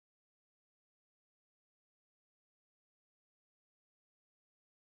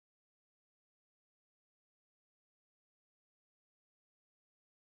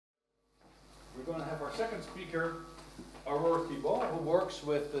our second speaker, Aurore Thibaut, who works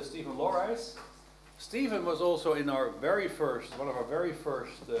with Stephen Lorais. Stephen was also in our one of our very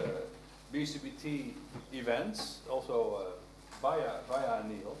first BCBT events, also via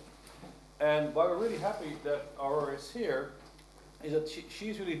Neil. And why we're really happy that Aurore is here is that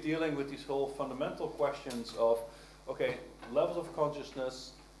she's really dealing with these whole fundamental questions of, okay, levels of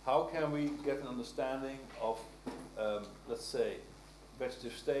consciousness, how can we get an understanding of, let's say,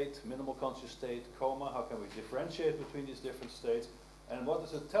 vegetative state, minimal conscious state, coma, how can we differentiate between these different states, and what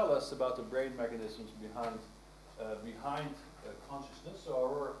does it tell us about the brain mechanisms behind consciousness. So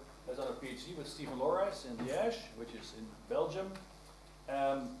Aurore has done a PhD with Stephen Lorais in Liège, which is in Belgium.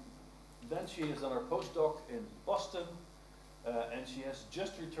 Then she has done her postdoc in Boston, and she has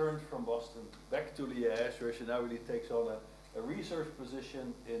just returned from Boston back to Liège, where she now really takes on a research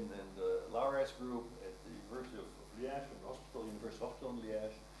position in the Lorais group at the University of Liège, University Hospital in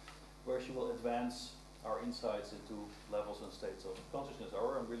Liège, where she will advance our insights into levels and states of consciousness.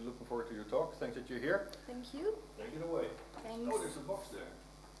 Aurore, I'm really looking forward to your talk. Thanks that you're here. Thank you. Take it away. Thanks. Oh, there's a box there.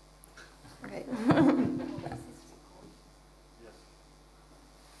 Okay. Yes.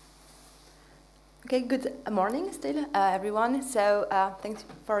 Okay, good morning still, everyone. So thanks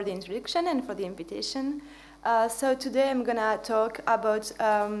for the introduction and for the invitation. So today I'm going to talk about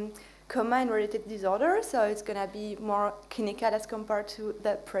coma and related disorders. So it's going to be more clinical as compared to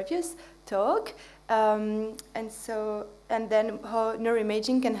the previous talk. And then how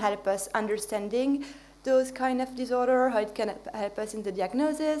neuroimaging can help us understanding those kind of disorder, how it can help us in the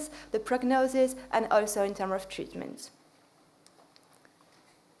diagnosis, the prognosis, and also in terms of treatment.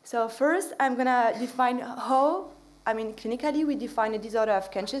 So first, I'm going to define clinically we define a disorder of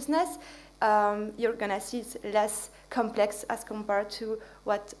consciousness. You're going to see it's less complex as compared to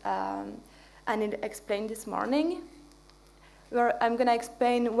what Anil explained this morning. I'm going to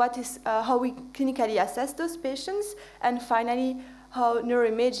explain what is, how we clinically assess those patients, and finally, how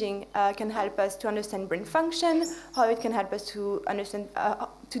neuroimaging can help us to understand brain function, how it can help us to understand,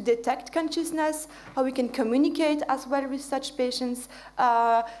 to detect consciousness, how we can communicate as well with such patients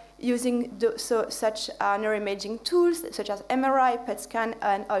using such neuroimaging tools such as MRI, PET scan,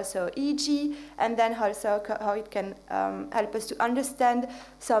 and also EEG, and then also how it can help us to understand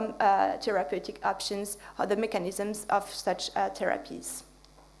some therapeutic options, or the mechanisms of such therapies.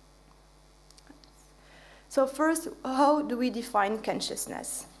 So first, how do we define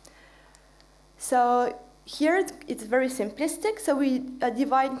consciousness? So here it's very simplistic. So we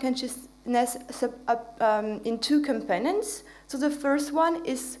divide consciousness in two components. So the first one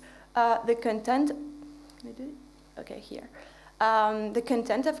is the content. Okay, here. The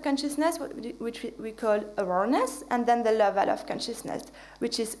content of consciousness, which we call awareness, and then the level of consciousness,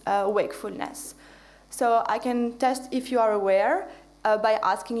 which is wakefulness. So I can test if you are aware by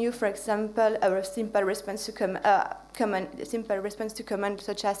asking you, for example, a simple response to command,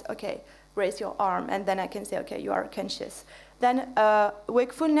 such as, okay, raise your arm, and then I can say, okay, you are conscious. Then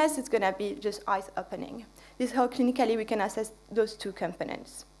wakefulness is going to be just eyes opening. This is how clinically we can assess those two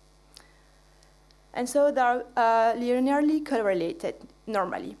components. And so they are linearly correlated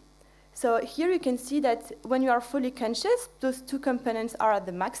normally. So here you can see that when you are fully conscious, those two components are at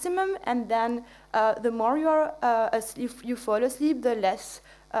the maximum, and then the more you are you fall asleep, the less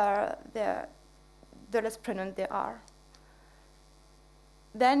prominent they are.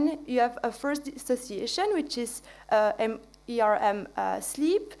 Then you have a first dissociation, which is ERM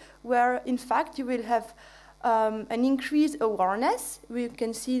sleep, where in fact you will have an increased awareness. We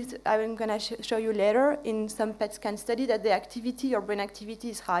can see, I'm going to show you later in some PET scan study, that the activity, your brain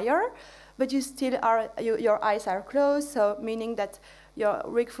activity is higher, but you still are, your eyes are closed, so meaning that your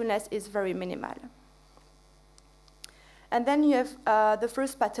wakefulness is very minimal. And then you have the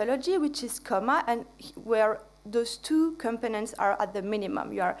first pathology, which is coma, and where those two components are at the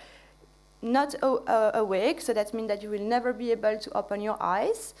minimum. You are not awake, so that means that you will never be able to open your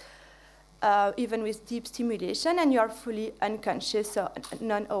eyes, even with deep stimulation, and you are fully unconscious, so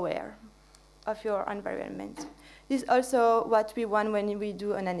non-aware of your environment. This is also what we want when we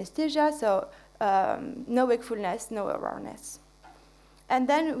do an anesthesia, so no wakefulness, no awareness. And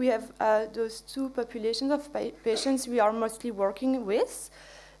then we have those two populations of patients we are mostly working with.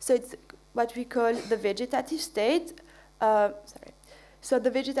 So it's what we call the vegetative state. So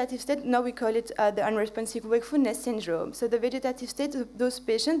the vegetative state, now we call it the unresponsive wakefulness syndrome. So the vegetative state of those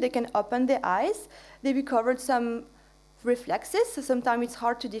patients, they can open their eyes. They recovered some reflexes, so sometimes it's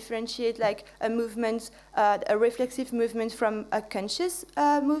hard to differentiate like a movement, a reflexive movement from a conscious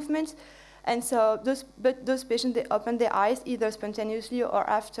movement. And so those patients, they open their eyes either spontaneously or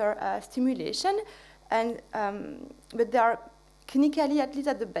after stimulation. And, but they are clinically, at least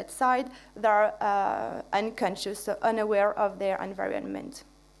at the bedside, they are unconscious, so unaware of their environment.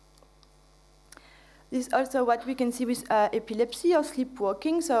 This is also what we can see with epilepsy or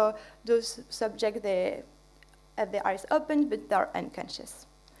sleepwalking. So those subjects, they have their eyes open, but they're unconscious.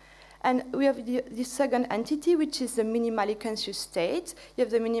 And we have the second entity, which is the minimally conscious state. You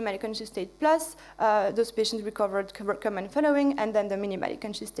have the minimally conscious state plus, those patients recovered command following, and then the minimally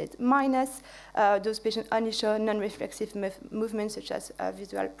conscious state minus. Those patients only show non-reflexive movements such as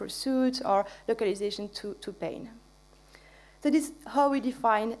visual pursuit or localization to pain. So this is how we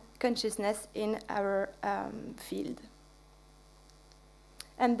define consciousness in our field.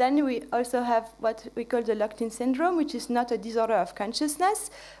 And then we also have what we call the locked-in syndrome, which is not a disorder of consciousness,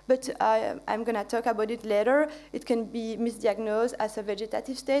 but I'm going to talk about it later. It can be misdiagnosed as a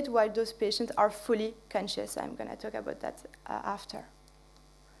vegetative state, while those patients are fully conscious. I'm going to talk about that after.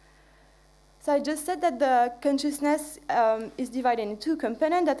 So I just said that the consciousness is divided into two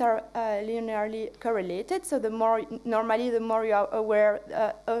components that are linearly correlated. So normally, the more you are aware,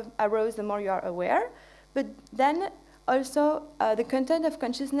 aroused, the more you are aware. But then also, the content of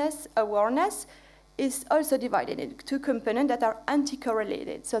consciousness awareness is also divided into two components that are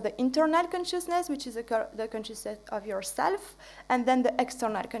anti-correlated. So the internal consciousness, which is the consciousness of yourself, and then the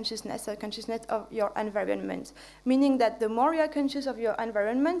external consciousness, the consciousness of your environment. Meaning that the more you are conscious of your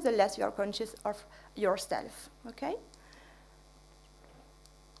environment, the less you are conscious of yourself, okay?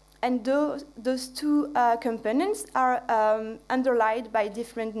 And those two components are underlined by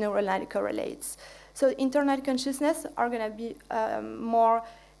different neuronal correlates. So internal consciousness are going to be more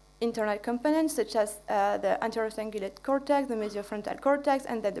internal components, such as the anterior cingulate cortex, the mesiofrontal cortex,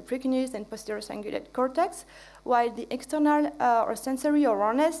 and then the precuneus and posterior cingulate cortex, while the external or sensory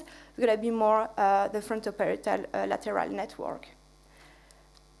awareness is going to be more the frontoparietal lateral network.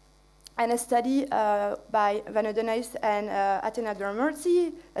 And a study by Van Oudenaes and Athena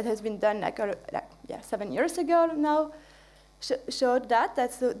Durmurti that has been done 7 years ago now, showed that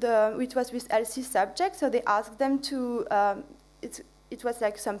it was with LC subjects. So they asked them to, it was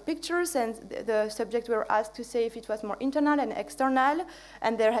like some pictures, and the subjects were asked to say if it was more internal and external,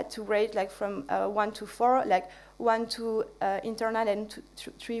 and they had to rate like from 1 to 4, like 1 to internal and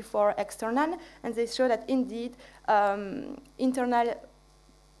 3, 4 external, and they showed that indeed internal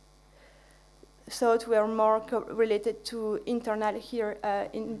thoughts were more related to internal here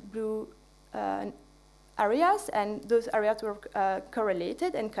in blue areas, and those areas were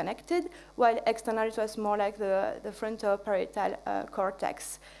correlated and connected, while external it was more like the frontoparietal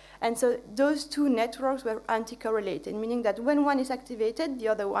cortex. And so those two networks were anti-correlated, meaning that when one is activated, the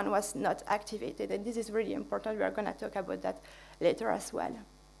other one was not activated. And this is really important. We are going to talk about that later as well.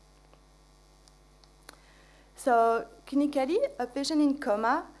 So clinically, a patient in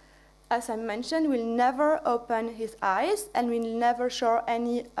coma, as I mentioned, will never open his eyes and will never show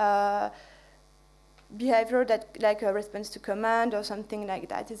any behavior that, like a response to command or something like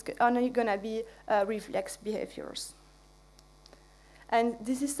that. It's only going to be reflex behaviors. And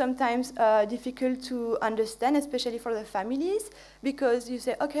this is sometimes difficult to understand, especially for the families, because you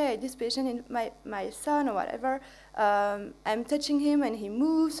say, okay, this patient, my son or whatever, I'm touching him and he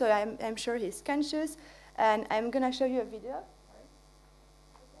moves, so I'm sure he's conscious. And I'm going to show you a video.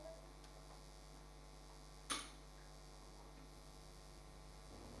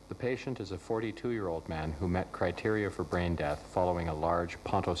 The patient is a 42-year-old man who met criteria for brain death following a large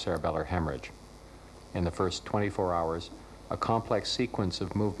pontocerebellar hemorrhage. In the first 24 hours, a complex sequence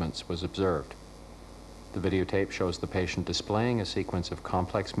of movements was observed. The videotape shows the patient displaying a sequence of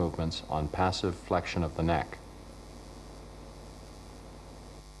complex movements on passive flexion of the neck.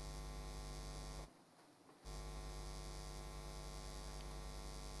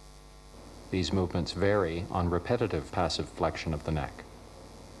 These movements vary on repetitive passive flexion of the neck.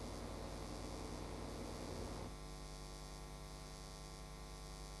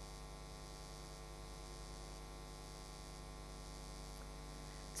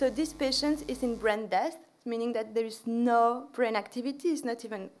 So this patient is in brain death, meaning that there is no brain activity. It's not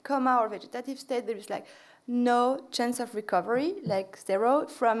even coma or vegetative state. There is like no chance of recovery, like 0.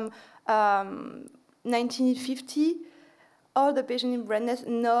 From 1950, all the patients in brain death,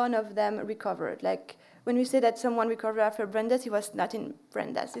 none of them recovered. Like when we say that someone recovered after brain death, he was not in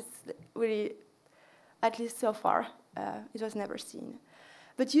brain death. It's really, at least so far, it was never seen.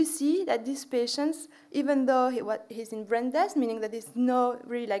 But you see that these patients, even though he's in brain death, meaning that there's no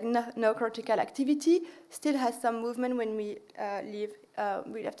no cortical activity, still has some movement when we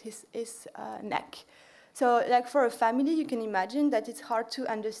left his neck. So like for a family, you can imagine that it's hard to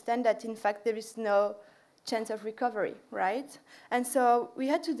understand that in fact there is no chance of recovery, right? And so we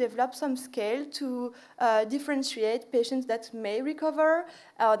had to develop some scale to differentiate patients that may recover,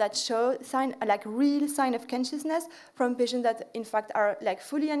 that show sign, like real sign of consciousness, from patients that in fact are like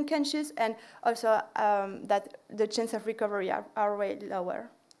fully unconscious, and also that the chance of recovery are way lower.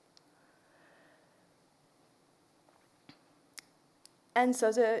 And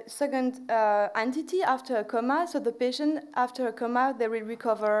so the second entity after a coma, so the patient after a coma, they will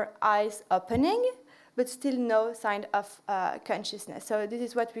recover eyes opening, but still no sign of consciousness. So this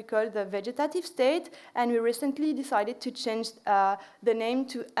is what we call the vegetative state, and we recently decided to change the name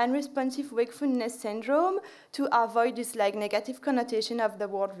to unresponsive wakefulness syndrome to avoid this like negative connotation of the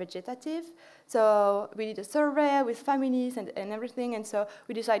word vegetative. So we did a survey with families and everything, and so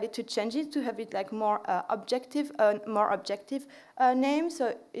we decided to change it to have it like more objective name.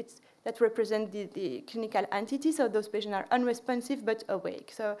 So it's that represent the clinical entity, so those patients are unresponsive but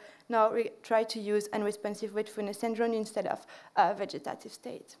awake. So now we try to use unresponsive wakefulness syndrome instead of vegetative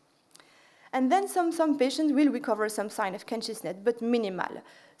state. And then some patients will recover some sign of consciousness, but minimal.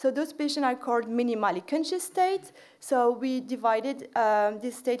 So those patients are called minimally conscious state. So we divided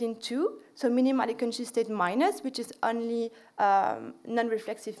this state in two. So minimally conscious state minus, which is only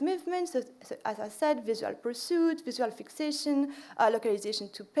non-reflexive movements, so as I said, visual pursuit, visual fixation, localization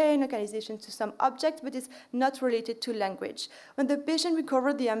to pain, localization to some object, but it's not related to language. When the patient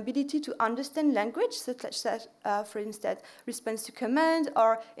recovers the ability to understand language, such as, for instance, response to command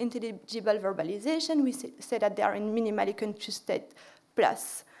or intelligible verbalization, we say that they are in minimally conscious state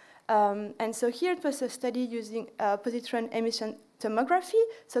plus. And so here it was a study using positron emission tomography,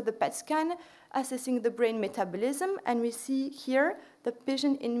 so the PET scan, assessing the brain metabolism. And we see here the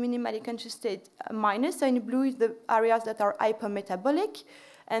patient in minimally conscious state minus, so in blue is the areas that are hypometabolic.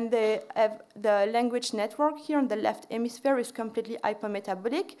 And they have the language network here on the left hemisphere is completely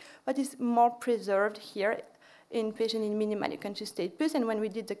hypometabolic, but is more preserved here in patient in minimally conscious state plus. And when we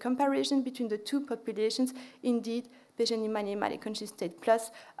did the comparison between the two populations, indeed, patient in minimally conscious state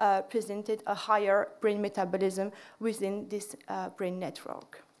plus presented a higher brain metabolism within this brain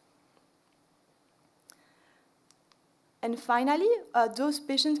network. And finally, those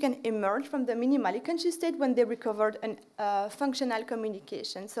patients can emerge from the minimally conscious state when they recovered a functional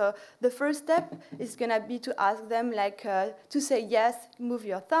communication. So the first step is going to be to ask them like to say yes, move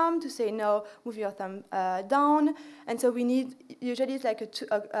your thumb, to say no, move your thumb down. And so we need, usually it's like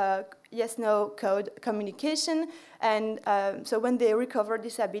a yes-no code communication. And so when they recover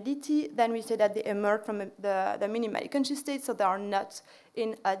this ability, then we say that they emerge from the minimally conscious state, so they are not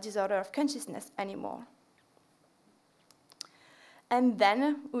in a disorder of consciousness anymore. And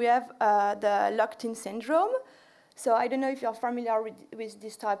then we have the locked-in syndrome. So I don't know if you're familiar with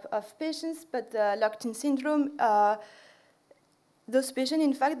this type of patients, but the locked-in syndrome, those patients,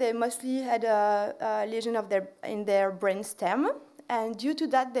 in fact, they mostly had a lesion in their brain stem. And due to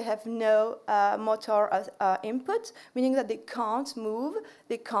that, they have no motor input, meaning that they can't move,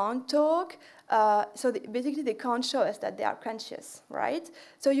 they can't talk. So basically, they can't show us that they are conscious, right?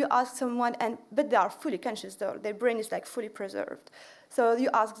 So you ask someone, but they are fully conscious, though. Their brain is like fully preserved. So you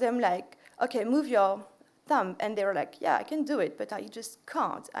ask them, like, okay, move your thumb. And they're like, yeah, I can do it, but I just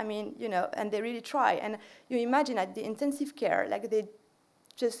can't. I mean, you know, and they really try. And you imagine at the intensive care, like they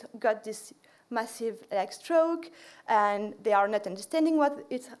just got this massive like stroke, and they are not understanding what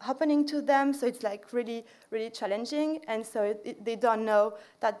is happening to them. So it's like really, really challenging. And so they don't know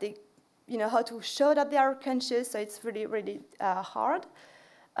that they, you know, how to show that they are conscious. So it's really, really hard.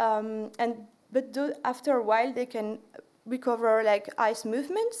 But after a while, they can recover like eyes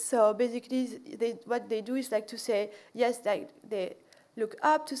movements. So basically, what they do is like to say yes, they look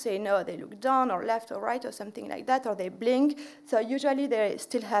up, to say no, they look down or left or right or something like that, or they blink. So usually they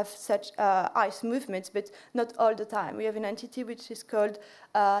still have such eyes movements, but not all the time. We have an entity which is called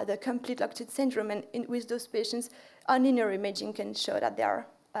the complete locked-in syndrome, and with those patients, only neuroimaging can show that they are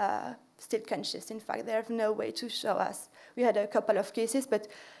still conscious. In fact, they have no way to show us. We had a couple of cases, but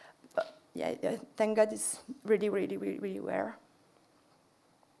yeah, thank God it's really, really, really, really rare.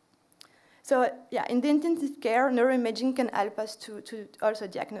 So yeah, in the intensive care, neuroimaging can help us to also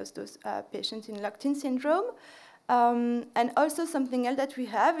diagnose those patients in locked-in syndrome. And also something else that we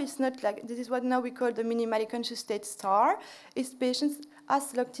have is not like, this is what now we call the minimally conscious state star, is patients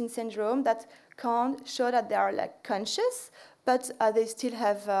as locked-in syndrome that can't show that they are like conscious, but they still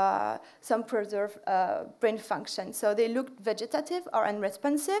have some preserved brain function. So they look vegetative or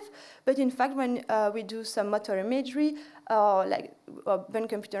unresponsive, but in fact, when we do some motor imagery, like brain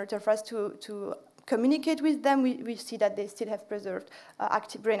computer interface to communicate with them, we see that they still have preserved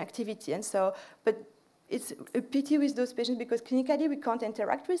brain activity. And so, but it's a pity with those patients because clinically we can't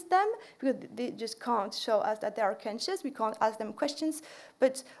interact with them because they just can't show us that they are conscious. We can't ask them questions.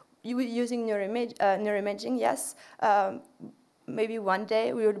 But using neuroimaging, yes, maybe one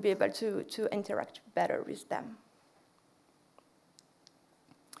day we will be able to interact better with them.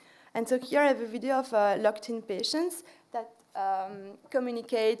 And so here I have a video of locked-in patients that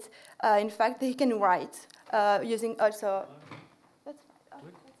communicate. In fact, they can write using also. Okay,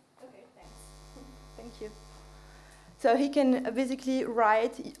 thanks. Thank you. So he can basically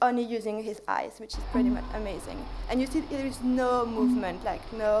write only using his eyes, which is pretty much amazing. And you see there is no movement, like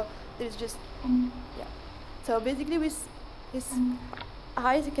no, there's just, yeah. So basically with his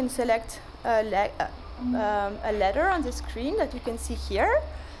eyes, you can select a letter on the screen that you can see here.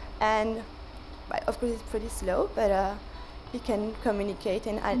 And of course it's pretty slow, but he can communicate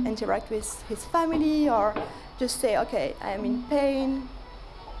and interact with his family or just say, okay, I am in pain.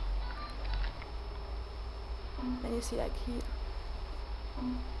 And you see like he's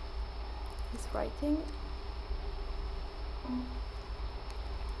writing.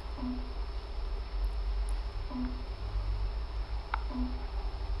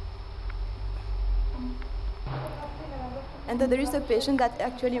 And then there is a patient that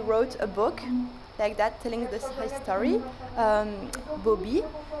actually wrote a book like that, telling his story, Bobby.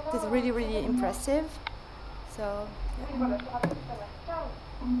 It's really, really impressive. So, yeah.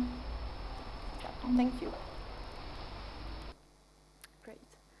 Thank you. Great.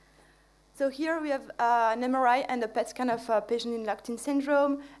 So here we have an MRI and a PET scan of a patient in locked-in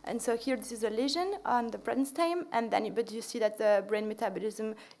syndrome. And so here this is a lesion on the brainstem, and then but you see that the brain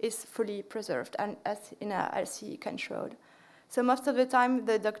metabolism is fully preserved and as in a LC controlled. So most of the time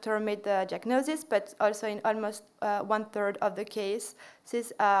the doctor made the diagnosis, but also in almost 1/3 of the case,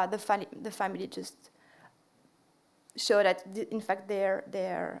 the family just show that in fact their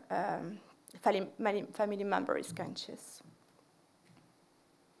family member is conscious.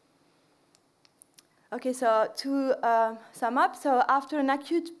 Okay, so to sum up, so after an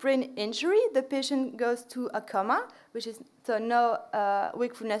acute brain injury, the patient goes to a coma, which is so no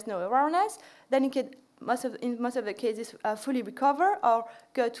wakefulness, no awareness. Then he can, in most of the cases, fully recover or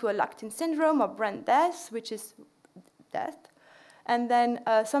go to a locked-in syndrome or brain death, which is death. And then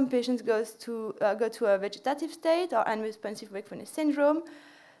some patients go to a vegetative state or unresponsive wakefulness syndrome.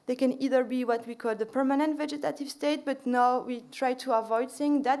 They can either be what we call the permanent vegetative state, but now we try to avoid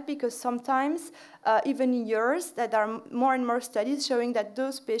saying that because sometimes, even in years, that there are more and more studies showing that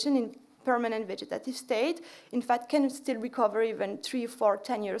those patients in permanent vegetative state, in fact, can still recover even 3, 4,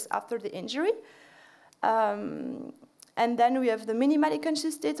 10 years after the injury. And then we have the minimally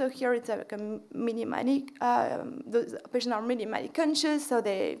conscious state. So here it's like a minimally, those patients are minimally conscious, so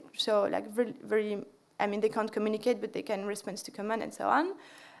they show like very, I mean, they can't communicate, but they can respond to command and so on.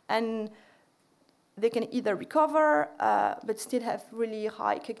 And they can either recover, but still have really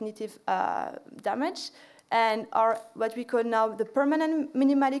high cognitive damage, and are what we call now the permanent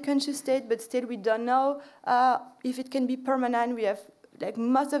minimally conscious state, but still we don't know if it can be permanent. We have, like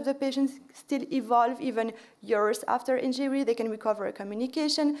most of the patients still evolve even years after injury. They can recover a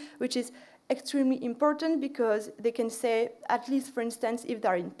communication, which is extremely important because they can say, at least for instance, if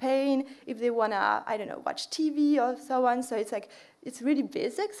they're in pain, if they wanna, I don't know, watch TV or so on. So it's like, it's really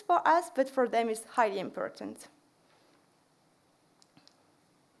basics for us, but for them it's highly important.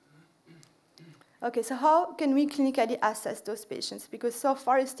 Okay, so how can we clinically assess those patients? Because so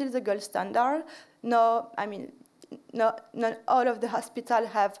far it's still the gold standard. No, I mean, not all of the hospitals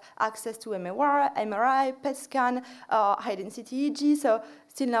have access to MRI, PET scan, high-density EEG. So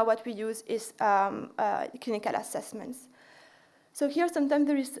still now what we use is clinical assessments. So here sometimes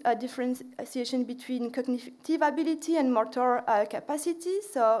there is a differentiation between cognitive ability and motor capacity.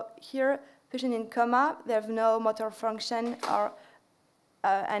 So here, patient in coma, they have no motor function or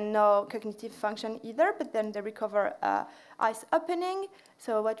and no cognitive function either, but then they recover eyes opening,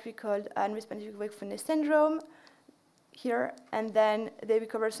 so what we call unresponsive wakefulness syndrome here, and then they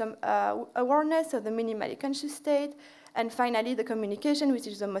recover some awareness of the minimally conscious state, and finally the communication, which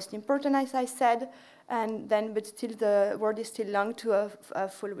is the most important, as I said, and then, but still the word is still long to a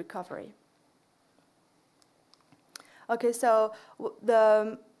full recovery. Okay, so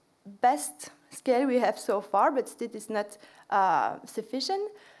the best scale we have so far, but still is not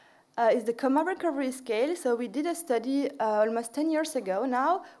sufficient, is the coma recovery scale. So we did a study almost 10 years ago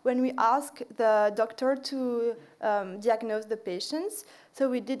now when we asked the doctor to diagnose the patients. So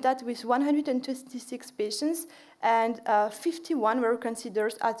we did that with 126 patients, and 51 were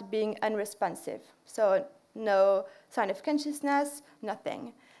considered as being unresponsive. So no sign of consciousness,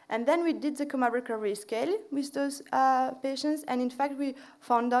 nothing. And then we did the coma recovery scale with those patients, and in fact we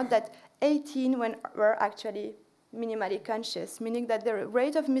found out that 18 were actually minimally conscious, meaning that the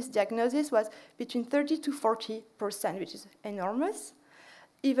rate of misdiagnosis was between 30 to 40%, which is enormous.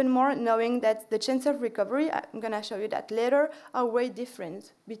 Even more, knowing that the chance of recovery, I'm going to show you that later, are way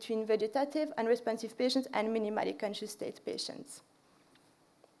different between vegetative and responsive patients and minimally conscious state patients.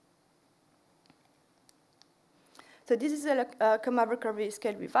 So this is a coma recovery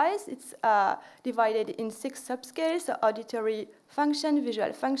scale revised. It's divided in 6 subscales: so auditory function,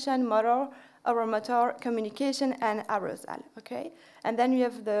 visual function, motor, oromotor, communication, and arousal. Okay, and then you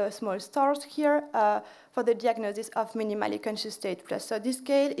have the small stars here for the diagnosis of minimally conscious state plus. So this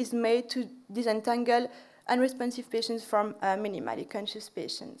scale is made to disentangle unresponsive patients from minimally conscious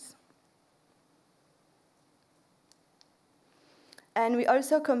patients. And we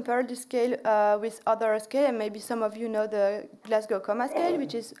also compared the scale with other scale, and maybe some of you know the Glasgow Coma Scale,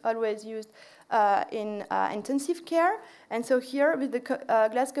 which is always used in intensive care. And so here, with the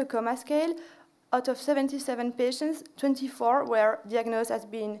Glasgow Coma Scale, out of 77 patients, 24 were diagnosed as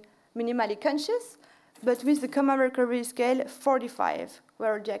being minimally conscious, but with the Coma Recovery Scale, 45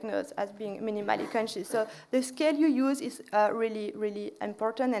 were diagnosed as being minimally conscious. So the scale you use is really, really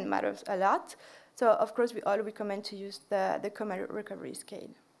important and matters a lot. So, of course, we all recommend to use the Coma Recovery Scale.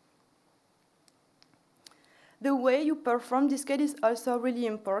 The way you perform this scale is also really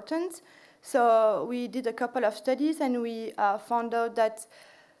important. So we did a couple of studies, and we found out that,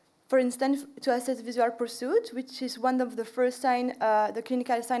 for instance, to assess visual pursuit, which is one of the first sign, the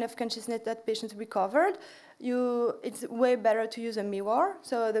clinical sign of consciousness that patients recovered, it's way better to use a mirror,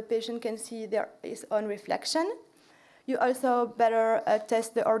 so the patient can see his own reflection. You also better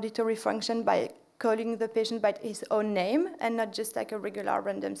test the auditory function by calling the patient by his own name and not just like a regular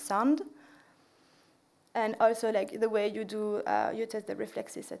random sound. And also like the way you do, you test the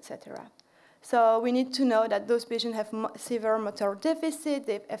reflexes, etc. So we need to know that those patients have severe motor deficit,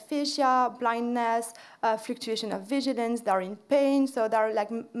 they have aphasia, blindness, fluctuation of vigilance, they're in pain. So there are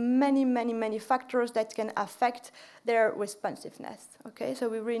like many factors that can affect their responsiveness. Okay, so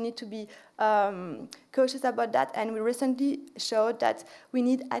we really need to be cautious about that. And we recently showed that we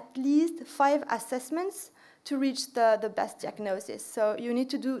need at least 5 assessments to reach the best diagnosis. So you need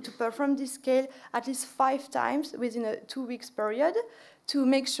to perform this scale at least 5 times within a 2 weeks period to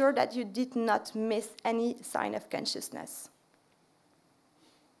make sure that you did not miss any sign of consciousness.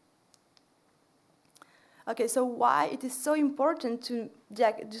 Okay, so why it is so important to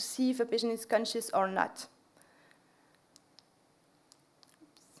see if a patient is conscious or not?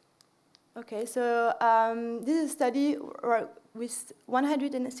 Okay, so this is a study with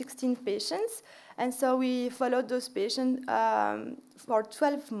 116 patients, and so we followed those patients for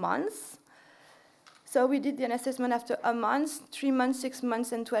 12 months. So we did an assessment after a month, 3 months, 6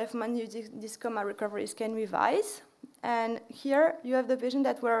 months, and 12 months using this Coma Recovery Scale Revise. And here you have the patients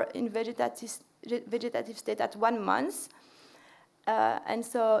that were in vegetative state at 1 month. And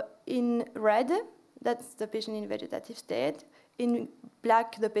so in red, that's the patient in vegetative state. In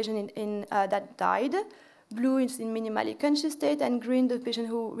black, the patient that died. Blue is in minimally conscious state, and green, the patient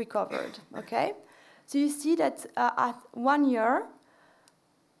who recovered. Okay? So you see that at 1 year,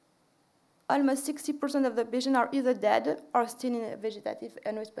 almost 60% of the patients are either dead or still in a vegetative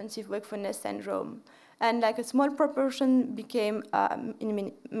unresponsive wakefulness syndrome. And like a small proportion became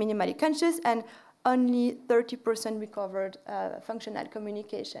minimally conscious, and only 30% recovered functional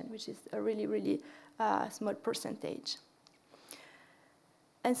communication, which is a really small percentage.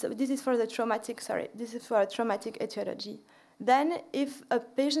 And so this is for the traumatic, this is for a traumatic etiology. Then if a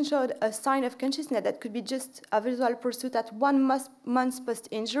patient showed a sign of consciousness that could be just a visual pursuit at 1 month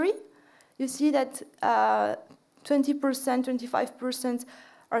post-injury, you see that 20%, 25%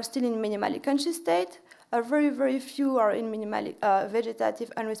 are still in minimally conscious state. Very few are in minimally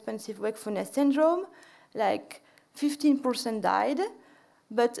vegetative unresponsive wakefulness syndrome. Like 15% died,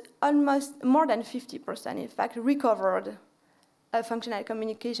 but almost more than 50%, in fact, recovered functional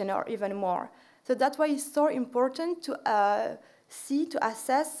communication or even more. So that's why it's so important to see, to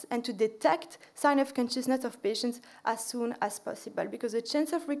assess, and to detect sign of consciousness of patients as soon as possible, because the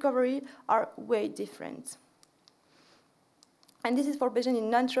chance of recovery are way different. And this is for patients in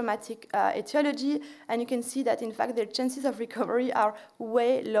non-traumatic etiology, and you can see that, in fact, their chances of recovery are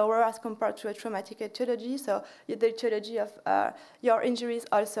way lower as compared to a traumatic etiology. So the etiology of your injury is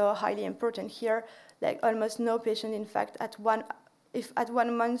also highly important here. Like almost no patient, in fact, if at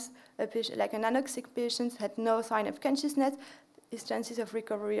 1 month, a patient, like an anoxic patient had no sign of consciousness, his chances of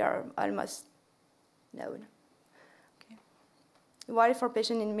recovery are almost known. Okay. While for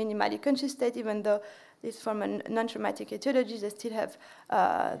patients in minimally conscious state, even though it's from a non-traumatic etiology, they still have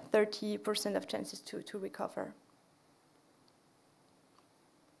 30% of chances to recover.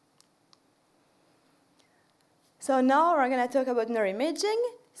 So now we're going to talk about neuroimaging.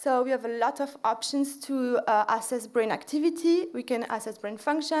 So we have a lot of options to assess brain activity. We can assess brain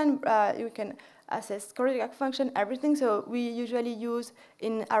function. We can assess cardiac function, everything. So we usually use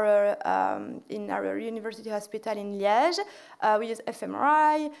in our university hospital in Liège, we use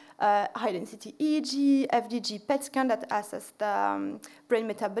fMRI, high-density EEG, FDG PET scan that assess the brain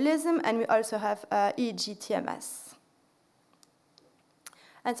metabolism, and we also have EEG TMS.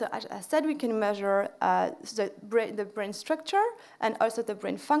 And so, as I said, we can measure the brain structure and also the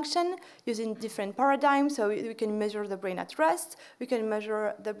brain function using different paradigms. So we can measure the brain at rest. We can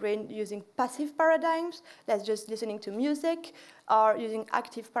measure the brain using passive paradigms, that's just listening to music, or using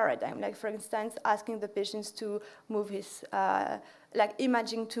active paradigm, like, for instance, asking the patients to move his, like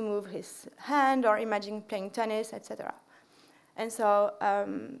imaging to move his hand, or imaging playing tennis, etc. And so,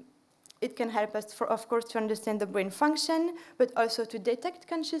 it can help us, of course, to understand the brain function, but also to detect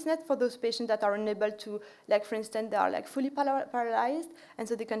consciousness for those patients that are unable to, like, for instance, they are like fully paralyzed, and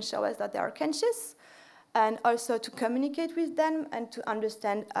so they can show us that they are conscious, and also to communicate with them and to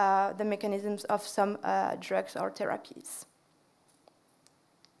understand the mechanisms of some drugs or therapies.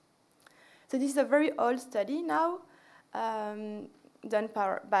 So this is a very old study now, done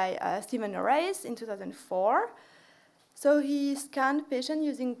by Stephen Aurore in 2004. So he scanned patients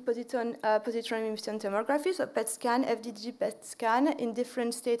using positron emission tomography, so PET scan, FDG PET scan, in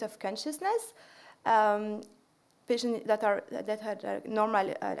different states of consciousness. Patients that had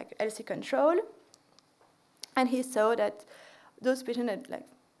normal, like LC control, and he saw that those patients had like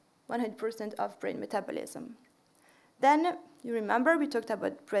 100% of brain metabolism. Then you remember we talked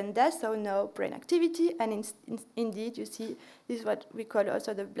about brain death, so no brain activity, and indeed you see this is what we call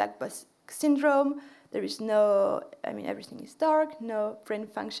also the black box syndrome. There is no, I mean, everything is dark, no brain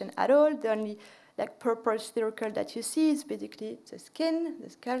function at all. The only like purple circle that you see is basically the skin, the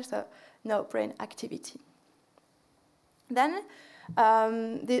skull, so no brain activity. Then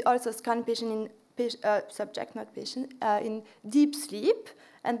they also scanned patient subject, not patient, in deep sleep,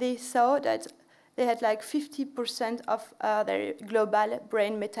 and they saw that they had like 50% of their global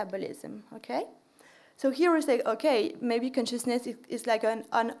brain metabolism, okay? So here we say, okay, maybe consciousness is like an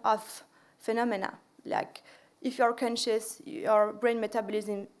on-off phenomena. Like, if you're conscious, your brain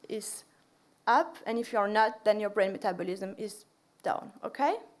metabolism is up, and if you're not, then your brain metabolism is down,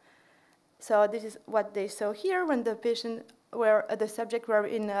 okay? So this is what they saw here when the subject were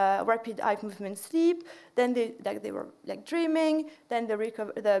in rapid eye movement sleep, then they were like dreaming, then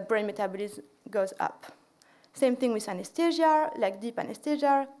the brain metabolism goes up. Same thing with anesthesia, like deep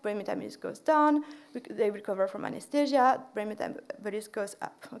anesthesia, brain metabolism goes down, they recover from anesthesia, brain metabolism goes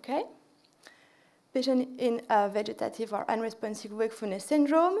up, okay? Patients in vegetative or unresponsive wakefulness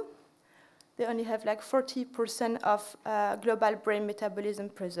syndrome, they only have like 40% of global brain metabolism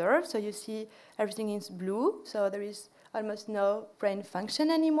preserved. So you see everything is blue, so there is almost no brain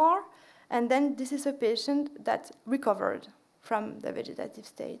function anymore. And then this is a patient that recovered from the vegetative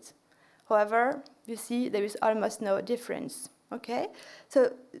state. However, you see there is almost no difference, okay?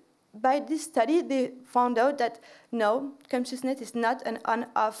 So by this study, they found out that no, consciousness is not an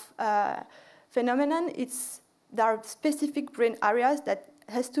on-off phenomenon. There are specific brain areas that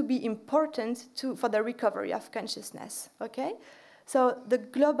has to be important for the recovery of consciousness, okay? So the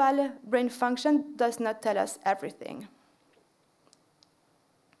global brain function does not tell us everything.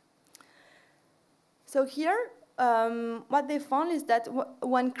 So here, what they found is that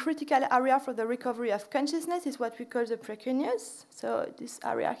one critical area for the recovery of consciousness is what we call the precuneus. So this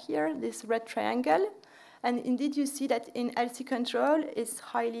area here, this red triangle. And indeed, you see that in LC control, it's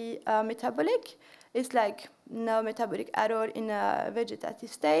highly metabolic. It's like no metabolic at all in a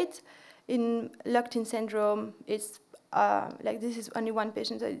vegetative state. In locked-in syndrome, it's like this is only one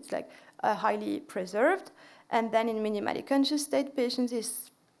patient, so it's like highly preserved. And then in minimally conscious state, patients is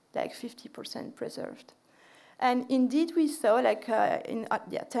like 50% preserved. And indeed, we saw, like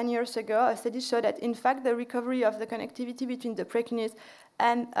 10 years ago, a study showed that, in fact, the recovery of the connectivity between the precuneus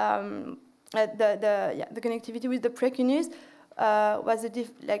and the connectivity with the precuneus was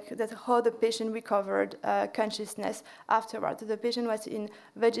that's how the patient recovered consciousness afterwards. The patient was in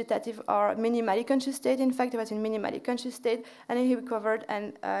vegetative or minimally conscious state. In fact, he was in minimally conscious state, and then he recovered,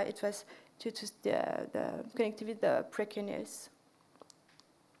 and it was due to the connectivity with the precuneus.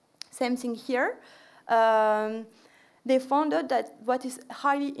 Same thing here. They found out that what is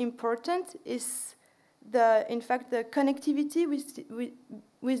highly important is in fact, the connectivity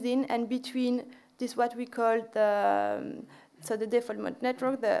within and between this what we call So the default mode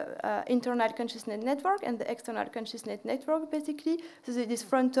network, the internal consciousness network, and the external consciousness network, basically. So this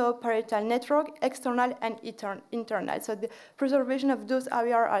frontoparietal network, external and internal. So the preservation of those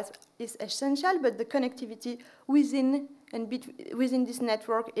areas is essential, but the connectivity within within this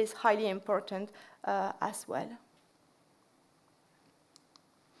network is highly important as well.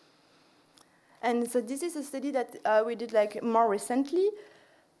 And so this is a study that we did like more recently.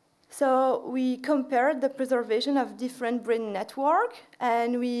 So we compared the preservation of different brain network,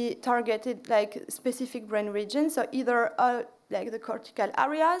 and we targeted like specific brain regions. So either like the cortical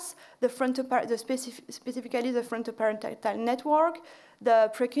areas, specifically the frontoparietal network,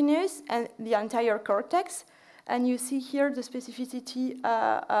 the precuneus, and the entire cortex. And you see here the specificity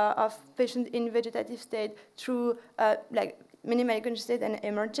of patients in vegetative state through like minimally conscious state and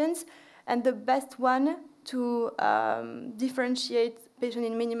emergence. And the best one to differentiate patient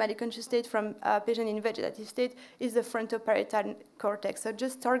in minimally conscious state from patient in vegetative state is the frontoparietal cortex. So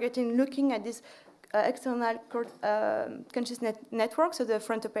just targeting, looking at this external consciousness network, so the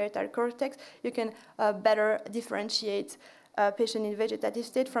frontoparietal cortex, you can better differentiate patient in vegetative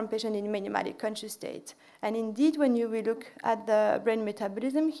state from patient in minimally conscious state. And indeed, when you will look at the brain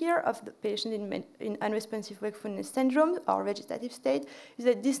metabolism here of the patient in unresponsive wakefulness syndrome or vegetative state, is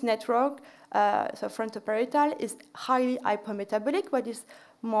that this network, so frontoparietal, is highly hypometabolic, but is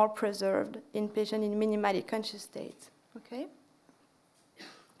more preserved in patient in minimally conscious state. Okay.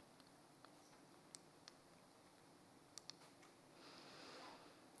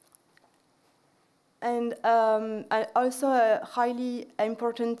 And also a highly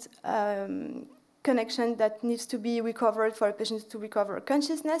important connection that needs to be recovered for patients to recover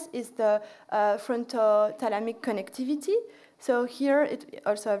consciousness is the frontothalamic connectivity. So here, it's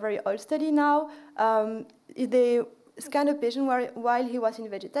also a very old study now. They scanned a patient while he was in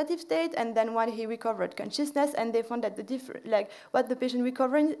vegetative state, and then while he recovered consciousness, and they found that what the patient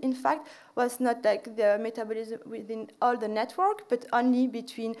recovered, in fact, was not like the metabolism within all the network, but only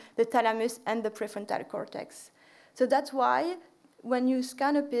between the thalamus and the prefrontal cortex. So that's why when you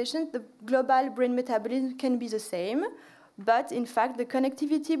scan a patient, the global brain metabolism can be the same, but in fact, the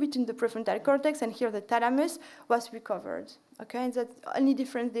connectivity between the prefrontal cortex and here the thalamus was recovered. Okay, and that's the only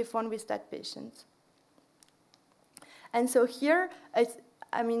difference they found with that patient. And so here, I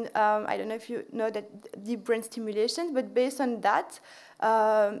don't know if you know that deep brain stimulation, but based on that,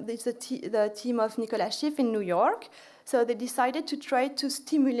 it's the team of Nicolas Schiff in New York. So they decided to try to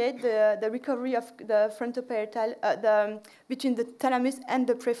stimulate the recovery of the frontoparietal, between the thalamus and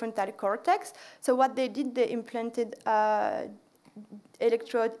the prefrontal cortex. So what they did, they implanted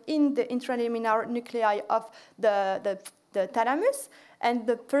electrode in the intralaminar nuclei of the thalamus. And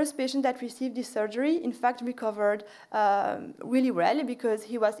the first patient that received this surgery, in fact, recovered really well because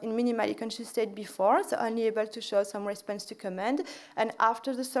he was in minimally conscious state before, so only able to show some response to command. And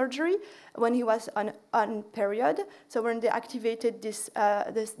after the surgery, when he was on period, so when they activated this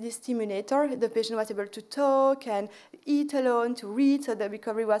stimulator, the patient was able to talk and eat alone, to read, so the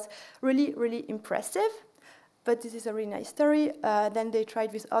recovery was really, really impressive. But this is a really nice story. Then they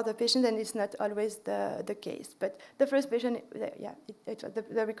tried with other patients, and it's not always the case. But the first patient, yeah,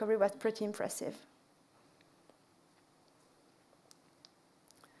 the recovery was pretty impressive.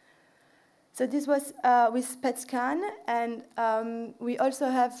 So this was with PET scan, and we also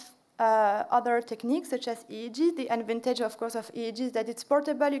have other techniques such as EEG. The advantage, of course, of EEG is that it's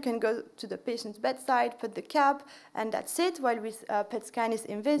portable. You can go to the patient's bedside, put the cap, and that's it. While with PET scan is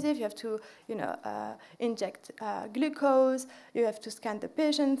invasive, you have to, inject glucose. You have to scan the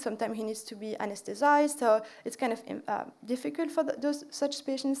patient. Sometimes he needs to be anesthetized, so it's kind of difficult for such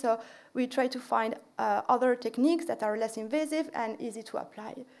patients. So we try to find other techniques that are less invasive and easy to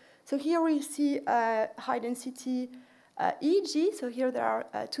apply. So here we see high density EEG, so here there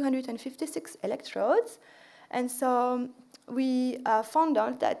are 256 electrodes. And so we found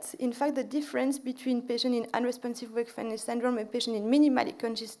out that, in fact, the difference between patient in unresponsive wakefulness syndrome and patient in minimally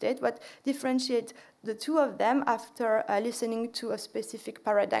conscious state, what differentiates the two of them after listening to a specific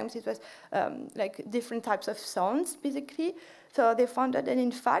paradigms, it was like different types of sounds, basically. So they found out that,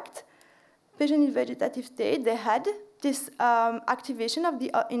 in fact, patient in vegetative state, they had this activation of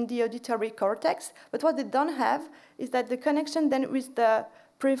in the auditory cortex, but what they don't have is that the connection then with the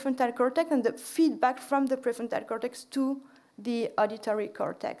prefrontal cortex and the feedback from the prefrontal cortex to the auditory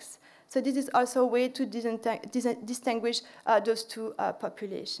cortex. So this is also a way to distinguish those two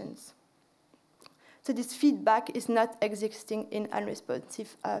populations. So this feedback is not existing in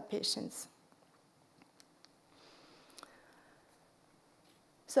unresponsive patients.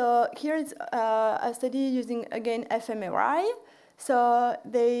 So here is a study using, again, fMRI. So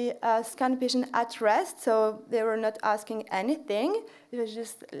they scanned patient at rest, so they were not asking anything. It was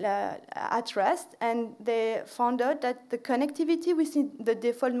just at rest, and they found out that the connectivity within the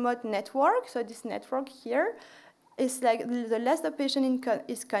default mode network, so this network here, is like the less the patient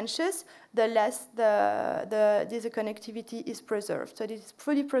is conscious, the less this connectivity is preserved. So this is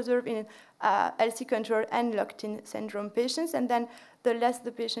fully preserved in LC control and locked-in syndrome patients, and then the less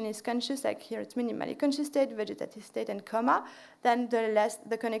the patient is conscious, like here it's minimally conscious state, vegetative state, and coma, then the less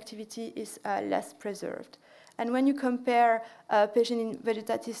the connectivity is less preserved. And when you compare a patient in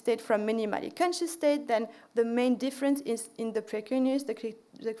vegetative state from minimally conscious state, then the main difference is in the precuneus,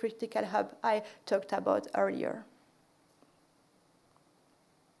 the critical hub I talked about earlier.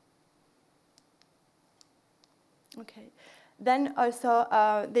 Okay. Then also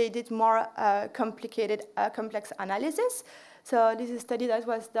they did more complicated, complex analysis. So this is a study that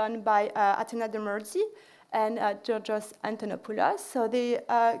was done by Athena Demirci and Georgios Antonopoulos. So they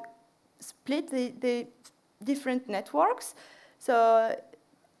split the different networks. So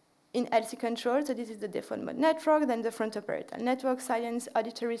in LC control, so this is the default mode network, then the frontoparietal network, science,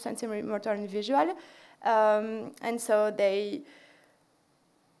 auditory, sensory, motor, and visual. And so they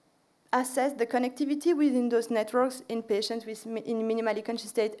assess the connectivity within those networks in patients in minimally conscious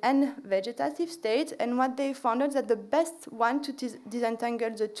state and vegetative state. And what they found out that the best one to disentangle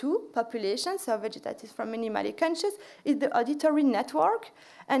the two populations, so vegetative from minimally conscious, is the auditory network.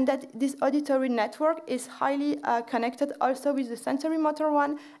 And that this auditory network is highly connected also with the sensory motor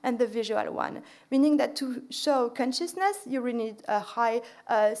one and the visual one, meaning that to show consciousness, you really need a high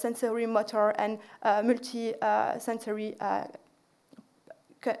sensory motor and multi-sensory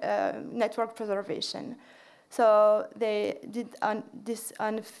network preservation. So they did this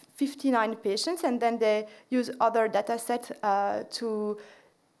on 59 patients, and then they use other data sets to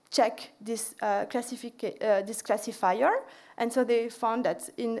check this classifier. And so they found that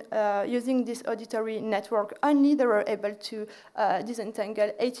in using this auditory network only, they were able to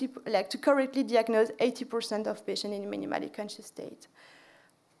disentangle to correctly diagnose 80% of patients in minimally conscious state.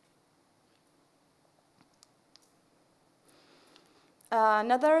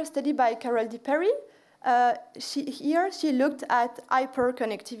 Another study by Carol DiPerry. She looked at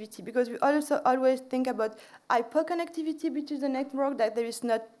hyperconnectivity, because we also always think about hyperconnectivity between the network, that there is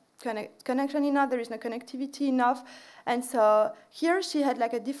not connection enough, there is no connectivity enough. And so here she had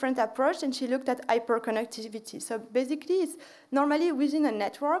like a different approach, and she looked at hyperconnectivity. So basically, it's normally within a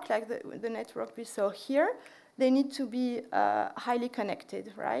network, like the network we saw here, they need to be highly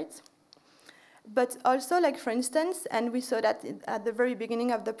connected, right? But also, like for instance, and we saw that at the very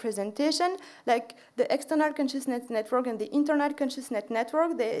beginning of the presentation, like the external consciousness network and the internal consciousness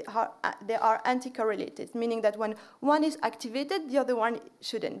network, they are anti-correlated, meaning that when one is activated, the other one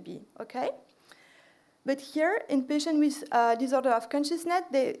shouldn't be, okay? But here, in patients with disorder of consciousness,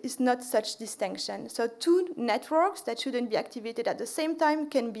 there is not such distinction. So two networks that shouldn't be activated at the same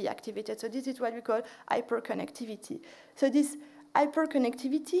time can be activated. So this is what we call hyperconnectivity. So this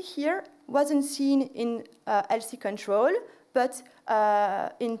hyperconnectivity here wasn't seen in LC control, but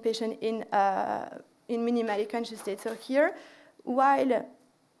in patients in minimally conscious state. So here, while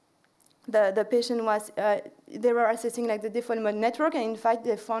the patient was, they were assessing like the default mode network, and in fact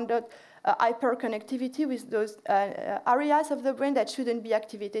they found out hyperconnectivity with those areas of the brain that shouldn't be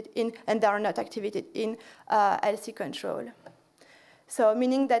activated in, and they are not activated in LC control. So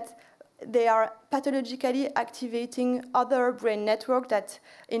meaning that they are pathologically activating other brain network that,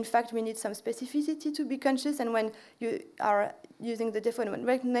 in fact, we need some specificity to be conscious. And when you are using the default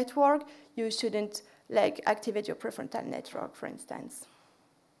mode network, you shouldn't like activate your prefrontal network, for instance.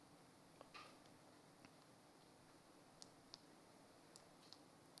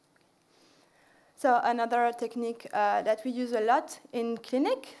 So another technique that we use a lot in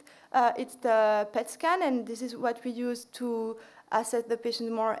clinic, it's the PET scan, and this is what we use to assess the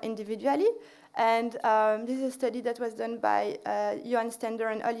patient more individually. And this is a study that was done by Johan Stender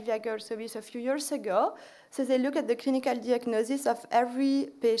and Olivia Gersovis a few years ago. So they look at the clinical diagnosis of every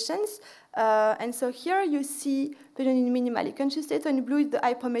patient. And so here you see patient in minimally conscious state. So in blue is the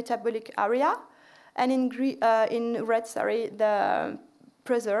hypometabolic area, and in red, sorry, the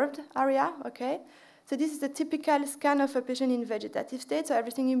preserved area, okay? So this is the typical scan of a patient in vegetative state, so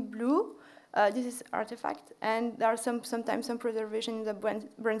everything in blue. This is artifact, and there are sometimes some preservation in the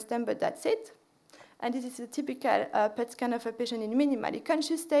brainstem, but that's it. And this is a typical PET scan of a patient in minimally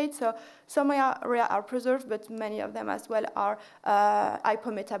conscious state, so some areas are preserved, but many of them as well are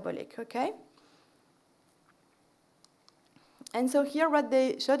hypometabolic, okay? And so here what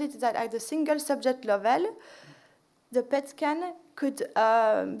they showed is that at the single subject level, the PET scan could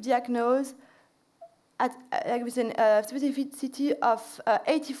diagnose with a specificity of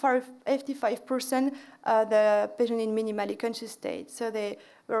 85%, the patient in minimally conscious state. So they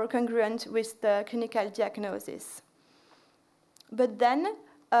were congruent with the clinical diagnosis. But then,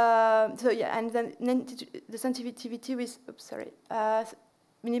 and then the sensitivity with,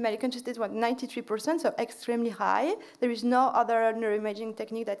 minimally conscious state was 93%, so extremely high. There is no other neuroimaging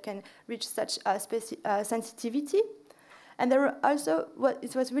technique that can reach such sensitivity. And there were also,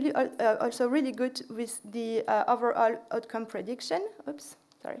 it was really also really good with the overall outcome prediction.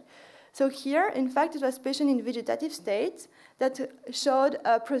 So here, in fact, it was patient in vegetative state that showed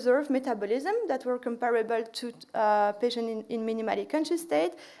preserved metabolism that were comparable to patient in minimally conscious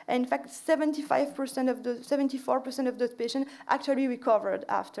state. And in fact, 74% of those patients actually recovered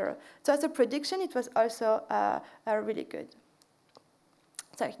after. So as a prediction, it was also really good.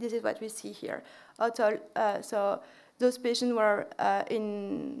 So this is what we see here. So those patients were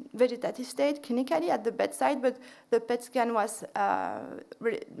in vegetative state clinically at the bedside, but the PET scan was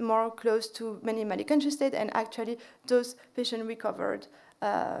really more close to minimally conscious state, and actually those patients recovered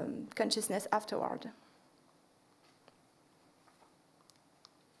consciousness afterward.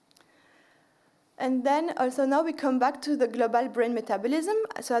 And then also now we come back to the global brain metabolism.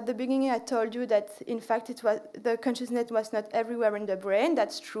 So at the beginning I told you that in fact the consciousness was not everywhere in the brain.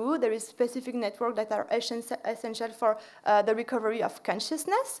 That's true. There is specific networks that are essential for the recovery of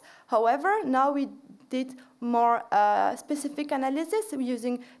consciousness. However, now we did more specific analysis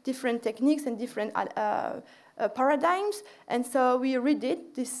using different techniques and different paradigms. And so we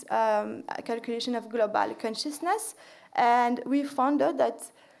redid this calculation of global consciousness. And we found out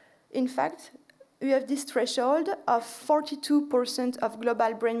that in fact, we have this threshold of 42% of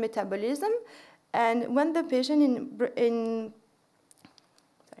global brain metabolism, and when the patient in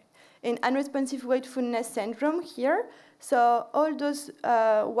unresponsive wakefulness syndrome here, so all those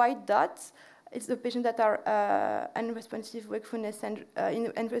white dots, it's the patients that are unresponsive wakefulness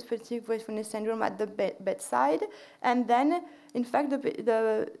syndrome at the bedside, and then in fact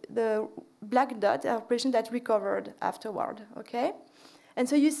the black dots are patients that recovered afterward. Okay. And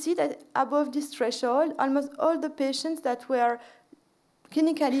so you see that above this threshold, almost all the patients that were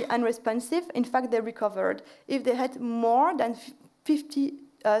clinically unresponsive, in fact, they recovered if they had more than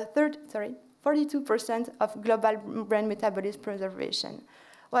 42% of global brain metabolism preservation.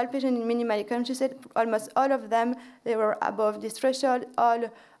 While patients in minimally conscious state, almost all of them, they were above this threshold, all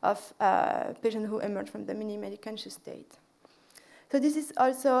of patients who emerged from the minimally conscious state. So this is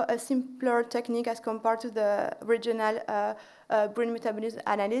also a simpler technique as compared to the regional brain metabolism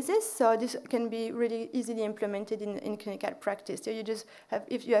analysis. So this can be really easily implemented in clinical practice. So you just have,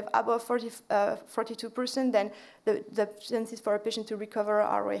 if you have above 42%, then the chances for a patient to recover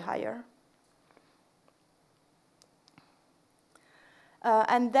are way higher.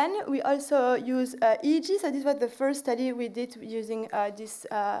 And then we also use EEG. So this was the first study we did using this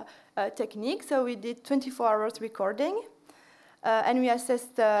technique. So we did 24 hours recording. And we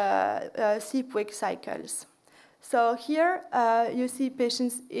assessed sleep-wake cycles. So here you see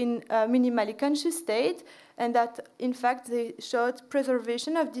patients in a minimally conscious state, and that in fact they showed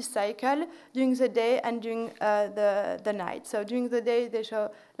preservation of this cycle during the day and during the night. So during the day they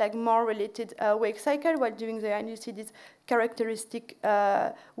show like more related wake cycle, while during the night you see these characteristic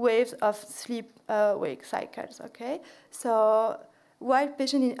waves of sleep-wake cycles. Okay, so while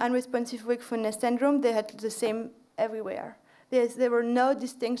patients in unresponsive wakefulness syndrome, they had the same everywhere. There were no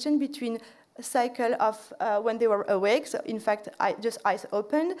distinction between a cycle of when they were awake, so in fact just eyes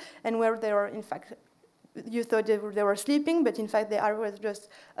opened, and where they were in fact, you thought they were sleeping, but in fact the eye was just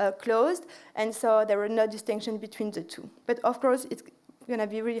closed, and so there were no distinction between the two. But of course it's going to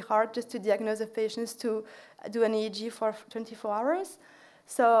be really hard just to diagnose the patients to do an EEG for 24 hours.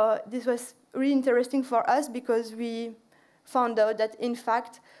 So this was really interesting for us because we found out that in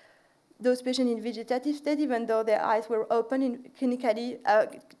fact those patients in vegetative state, even though their eyes were open, clinically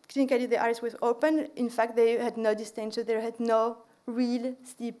their eyes were open, in fact, they had no distinction. They had no real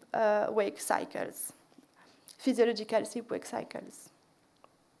sleep-wake cycles, physiological sleep-wake cycles.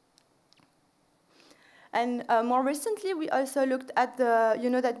 And more recently, we also looked at the,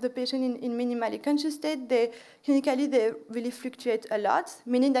 that the patient in minimally conscious state, clinically they really fluctuate a lot,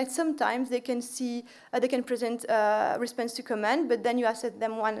 meaning that sometimes they can present response to command, but then you assess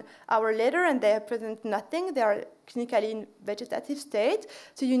them 1 hour later and they present nothing. They are clinically in vegetative state.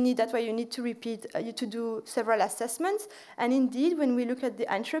 So that's why you need to repeat, to do several assessments. And indeed, when we look at the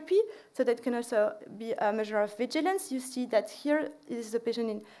entropy, so that can also be a measure of vigilance, you see that here is the patient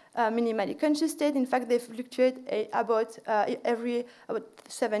in minimally conscious state. In fact, they fluctuate about every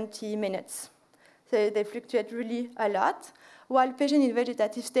 70 minutes. so they fluctuate really a lot. While patients in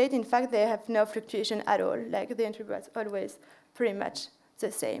vegetative state, in fact, they have no fluctuation at all. Like the entry was always pretty much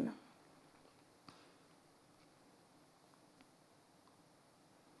the same.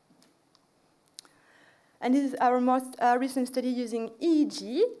 And this is our most recent study using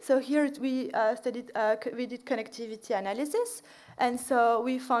EEG. So here we we did connectivity analysis. And so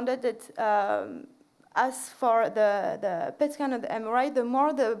we found out that as for the PET scan and the MRI, the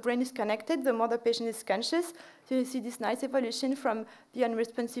more the brain is connected, the more the patient is conscious. So you see this nice evolution from the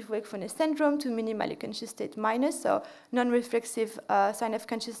unresponsive wakefulness syndrome to minimally conscious state minus, so non-reflexive sign of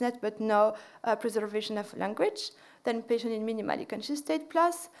consciousness, but no preservation of language. Then patient in minimally conscious state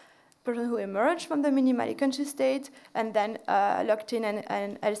plus, person who emerged from the minimally conscious state, and then locked in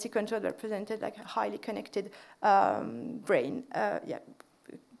and LC control represented like a highly connected brain.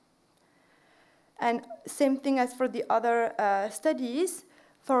 And same thing as for the other studies,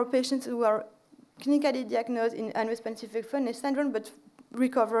 for patients who are clinically diagnosed in unresponsive wakefulness syndrome, but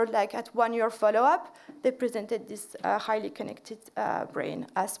recovered like at 1 year follow-up, they presented this highly connected brain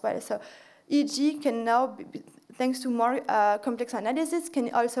as well. So EEG can now be, thanks to more complex analysis,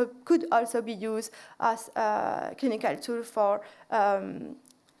 could also be used as a clinical tool for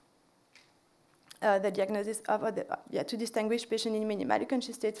the diagnosis of to distinguish patients in minimally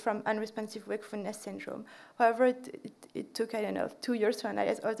conscious state from unresponsive wakefulness syndrome. However, it took, I don't know, 2 years to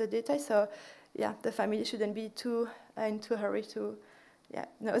analyze all the data. So, yeah, the family shouldn't be too in a hurry to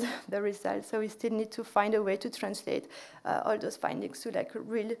know the results. So we still need to find a way to translate all those findings to like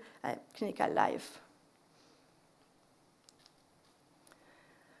real clinical life.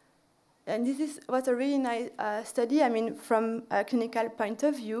 And this was a really nice study, I mean, from a clinical point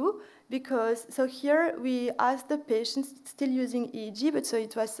of view, because so here we asked the patients still using EEG, but so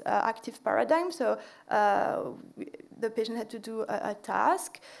it was active paradigm, so the patient had to do a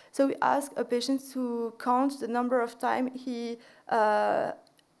task. So we asked a patient to count the number of times he heard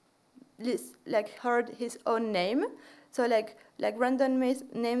his own name. So like random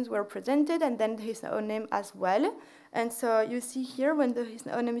names were presented, and then his own name as well. And so you see here when his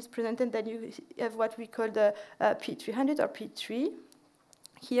own name is presented that you have what we call the P300 or P3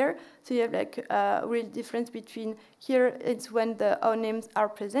 here. So you have like a real difference between here it's when the own names are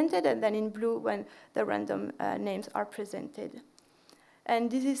presented, and then in blue when the random names are presented.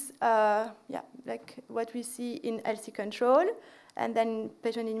 And this is like what we see in LC control, and then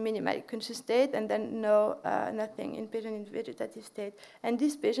patient in minimal conscious state, and then nothing in patient in vegetative state. And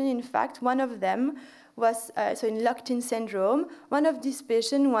this patient, in fact, one of them was so in locked-in syndrome. One of these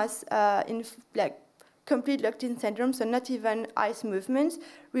patients was in like complete locked-in syndrome, so not even eyes movements.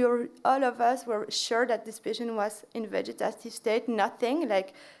 All of us were sure that this patient was in vegetative state, nothing,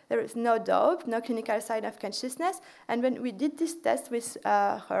 like there is no doubt, no clinical sign of consciousness. And when we did this test with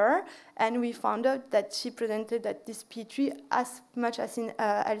her, and we found out that she presented that this P3 as much as in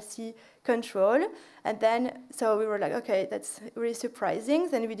LC control. And then, so we were like, okay, that's really surprising.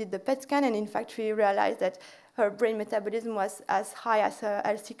 Then we did the PET scan, and in fact, we realized that her brain metabolism was as high as an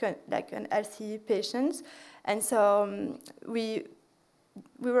LC patient. And so we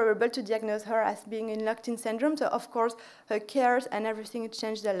were able to diagnose her as being in locked-in syndrome. So of course, her cares and everything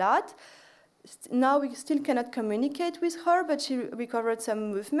changed a lot. Now we still cannot communicate with her, but she recovered some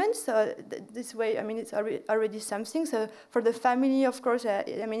movement. So this way, I mean, it's already something. So for the family, of course,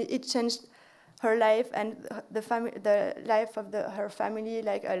 I mean, it changed her life and the life of her family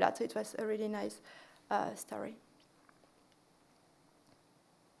like a lot. So it was a really nice story.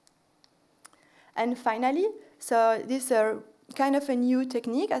 And finally, so this is kind of a new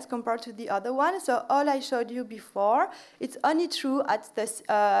technique as compared to the other one. So all I showed you before, it's only true at this,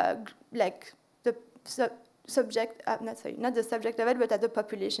 like the subject, not the subject level, but at the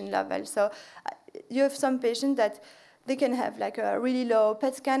population level. So you have some patients that they can have like a really low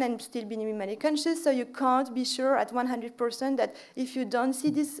PET scan and still be minimally conscious, so you can't be sure at 100% that if you don't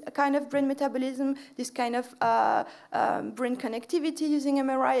see this kind of brain metabolism, this kind of brain connectivity using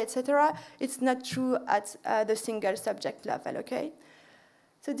MRI, etc., it's not true at the single subject level, okay?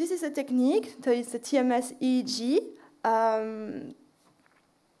 So this is a technique, so it's a TMS EEG.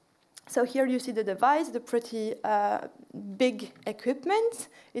 So here you see the device, the pretty big equipment.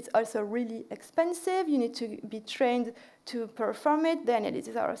 It's also really expensive. You need to be trained to perform it. The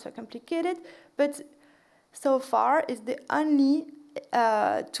analyses are also complicated. But so far, it's the only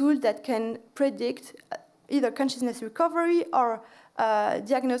tool that can predict either consciousness recovery or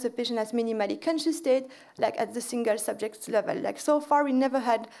diagnose a patient as minimally conscious state, like at the single subject level. Like so far, we never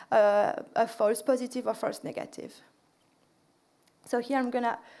had a false positive or false negative. So here I'm going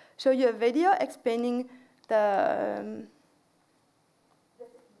to show you a video explaining the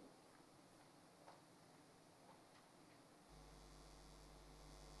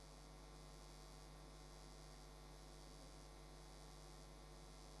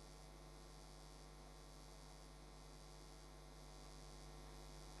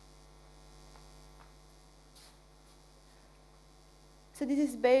So this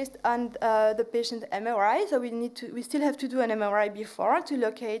is based on the patient MRI. So we still have to do an MRI before to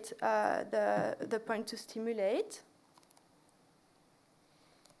locate the point to stimulate.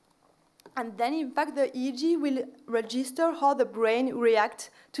 And then, in fact, the EEG will register how the brain reacts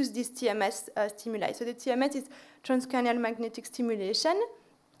to this TMS stimuli. So the TMS is transcranial magnetic stimulation,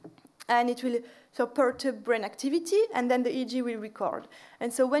 and it will perturb brain activity, and then the EEG will record.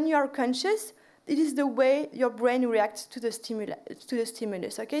 And so when you are conscious, it is the way your brain reacts to the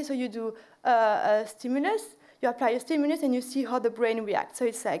stimulus. Okay, so you do a stimulus, you apply a stimulus, and you see how the brain reacts. So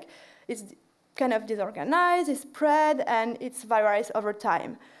it's like it's kind of disorganized, it's spread, and it's varies over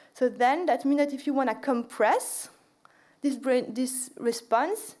time. So then that means that if you want to compress this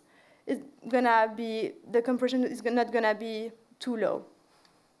response, it's gonna be the compression is not gonna be too low.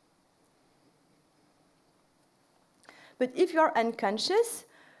 But if you're unconscious,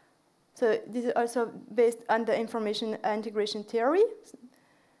 so this is also based on the information integration theory.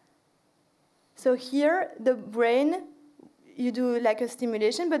 So here, the brain, you do like a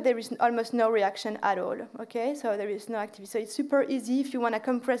stimulation, but there is almost no reaction at all, okay? So there is no activity. So it's super easy if you want to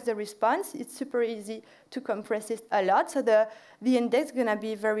compress the response. It's super easy to compress it a lot, so the index is going to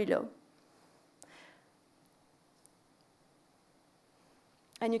be very low.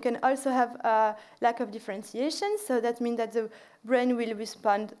 And you can also have a lack of differentiation, so that means that the brain will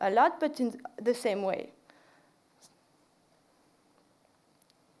respond a lot, but in the same way.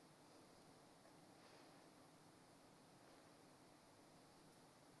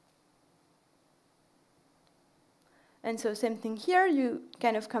 And so same thing here, you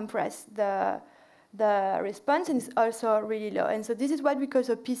kind of compress the response, and it's also really low. And so this is what we call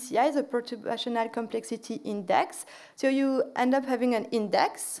the PCI, the perturbational complexity index. So you end up having an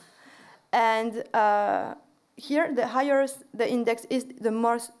index, and here, the higher the index is, the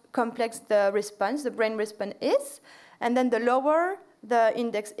more complex the response, the brain response is, and then the lower the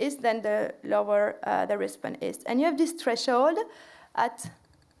index is, then the lower the response is. And you have this threshold at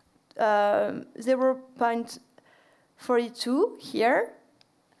 0.42 here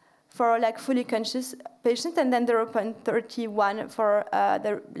for like fully conscious patients, and then 0.31 for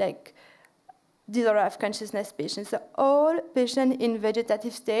the like disorder of consciousness patients. So all patients in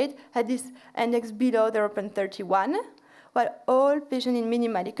vegetative state had this index below 0.31, while all patients in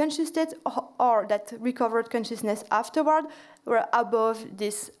minimally conscious state or that recovered consciousness afterward were above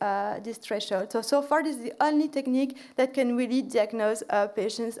this threshold. So far, this is the only technique that can really diagnose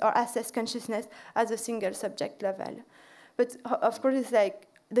patients or assess consciousness at a single subject level. But of course, it's like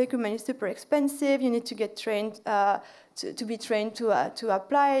the equipment is super expensive. You need to get trained to be trained to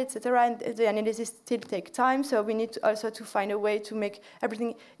apply, etc. And the analysis still takes time. So we need also to find a way to make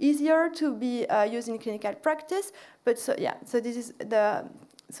everything easier to be used in clinical practice. But so yeah, so this is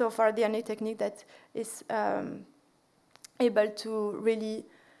so far the only technique that is able to really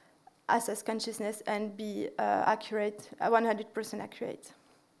assess consciousness and be accurate, 100% accurate.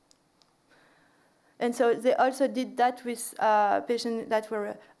 And so they also did that with patients that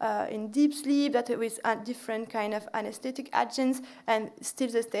were in deep sleep, that with different kind of anesthetic agents, and still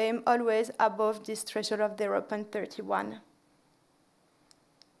the same, always above this threshold of 0.31.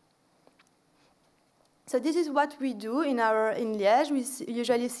 So this is what we do in Liège. We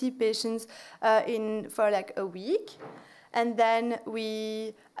usually see patients for like a week. And then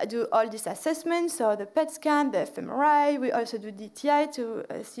we do all these assessments, so the PET scan, the fMRI. We also do DTI to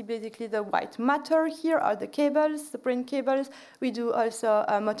see basically the white matter here, or the cables, the brain cables. We do also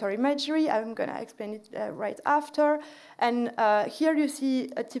motor imagery. I'm going to explain it right after. And here you see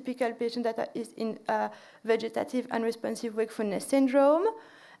a typical patient that is in vegetative unresponsive wakefulness syndrome.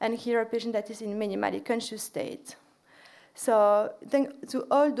 And here a patient that is in minimally conscious state. So thanks to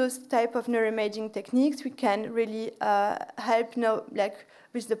all those type of neuroimaging techniques, we can really help like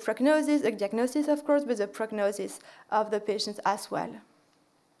with the prognosis, the diagnosis, of course, but the prognosis of the patients as well.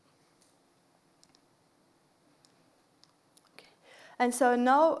 Okay. And so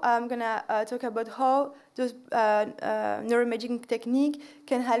now I'm going to talk about how those neuroimaging technique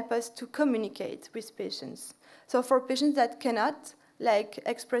can help us to communicate with patients. So for patients that cannot like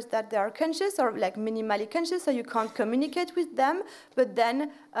express that they are conscious or like minimally conscious, so you can't communicate with them. But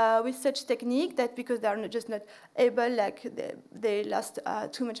then with such technique, that because they are just not able, like they lost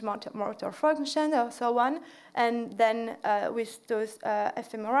too much motor function or so on, and then with those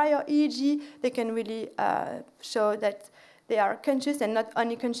fMRI or EEG, they can really show that they are conscious, and not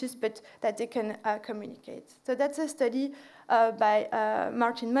only conscious, but that they can communicate. So that's a study by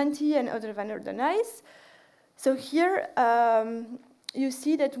Martin Monti and Audrey van Orden-Nys. So here, you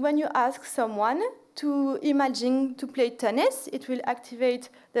see that when you ask someone to imaging to play tennis, it will activate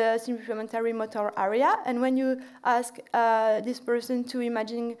the supplementary motor area. And when you ask this person to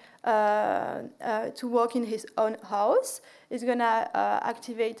imagine to walk in his own house, it's going to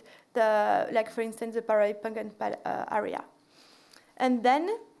activate the, like for instance, the parahippocampal area. And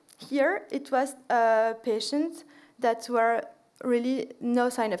then here it was patients that were really no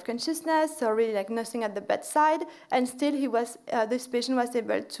sign of consciousness, so really like nothing at the bedside, and still he was, this patient was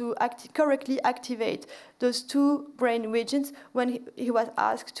able to correctly activate those two brain regions when he was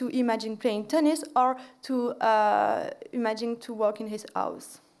asked to imagine playing tennis or to imagine to walk in his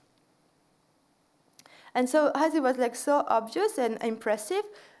house. And so as it was like so obvious and impressive,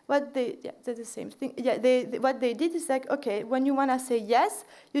 what they, yeah, that's the same thing. Yeah, what they did is like, okay, when you want to say yes,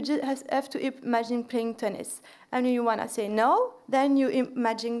 you just have to imagine playing tennis. And when you want to say no, then you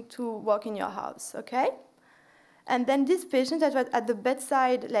imagine to walk in your house, okay? And then this patient that was at the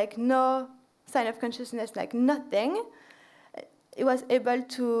bedside, like no sign of consciousness, like nothing, he was able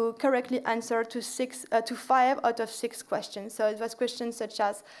to correctly answer to 5 out of 6 questions. So it was questions such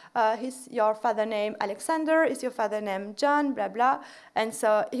as, is your father name Alexander? Is your father name John? Blah, blah. And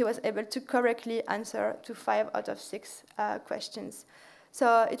so he was able to correctly answer to 5 out of 6 questions.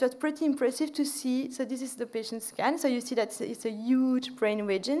 So it was pretty impressive to see. So this is the patient scan. So you see that it's a huge brain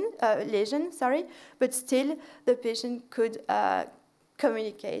lesion, but still the patient could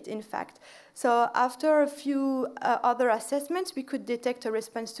communicate, in fact. So after a few other assessments, we could detect a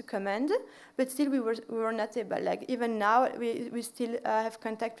response to command, but still we were not able. Like even now, we still have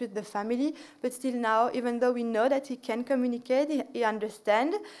contact with the family, but still now, even though we know that he can communicate, he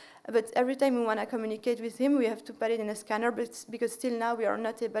understands, but every time we want to communicate with him, we have to put it in a scanner, but because still now we are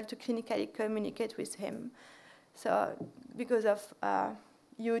not able to clinically communicate with him. So because of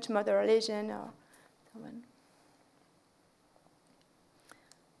huge motor lesion or so on.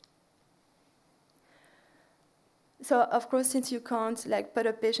 So, of course, since you can't like put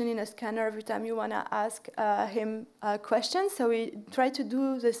a patient in a scanner every time you want to ask him questions, so we try to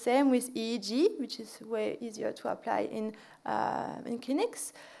do the same with EEG, which is way easier to apply in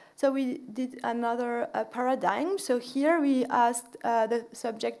clinics. So we did another paradigm. So here we asked the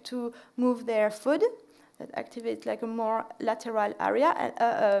subject to move their foot. That activates like a more lateral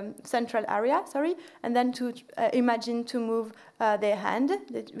area, central area, sorry, and then to imagine to move their hand,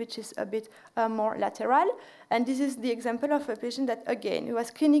 which is a bit more lateral. And this is the example of a patient that, again,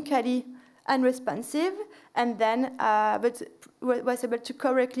 was clinically unresponsive, and then but was able to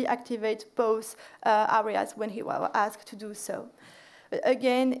correctly activate both areas when he was asked to do so. But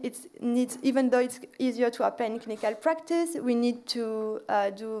again, it needs, even though it's easier to apply in clinical practice, we need to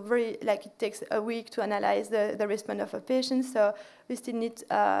do it takes a week to analyze the response of a patient. So we still need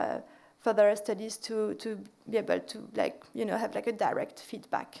further studies to be able to have like a direct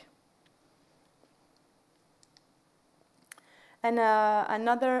feedback. And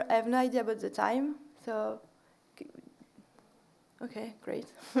another, I have no idea about the time, so okay, great.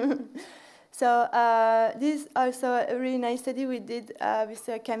 So this is also a really nice study we did with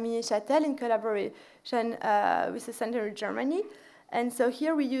Camille Châtel in collaboration with the Center in Germany. And so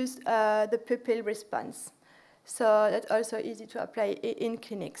here we used the pupil response. So that's also easy to apply in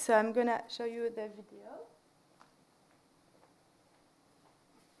clinics. So I'm going to show you the video.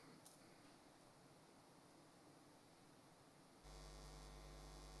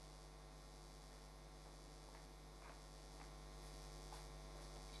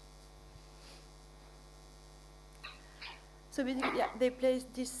 So basically, yeah, they place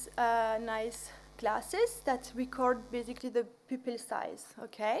these nice glasses that record basically the pupil size,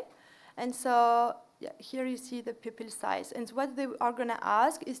 okay? And so yeah, here you see the pupil size. And what they are going to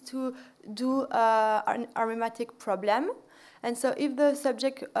ask is to do an arithmetic problem. And so if the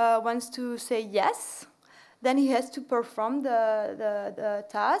subject wants to say yes, then he has to perform the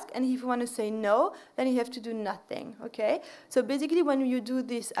task. And if you want to say no, then you have to do nothing, okay? So basically, when you do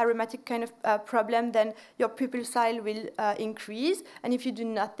this arithmetic kind of problem, then your pupil size will increase. And if you do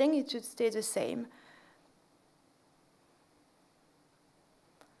nothing, it should stay the same.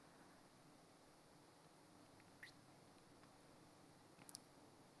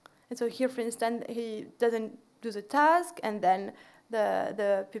 And so here, for instance, he doesn't do the task, and then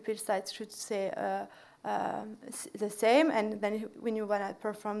the pupil size should say the same, and then when you want to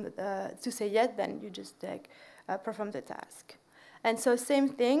perform to say yes, then you just perform the task. And so same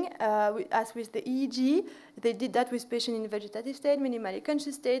thing as with the EEG, they did that with patient in vegetative state, minimally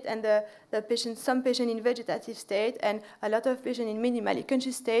conscious state, and some patient in vegetative state, and a lot of patients in minimally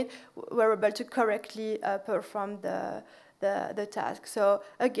conscious state were able to correctly perform the task. So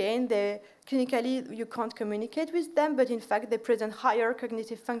again, clinically you can't communicate with them, but in fact they present higher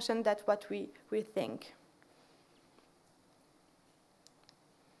cognitive function than what we think.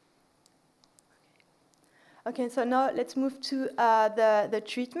 Okay, so now let's move to the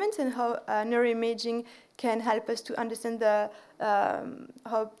treatment and how neuroimaging can help us to understand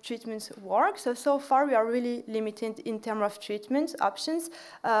how treatments work. So far we are really limited in terms of treatment options.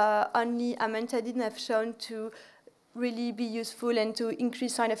 Only amantadine have shown to really be useful and to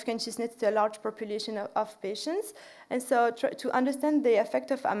increase sign of consciousness to a large population of patients. And so to understand the effect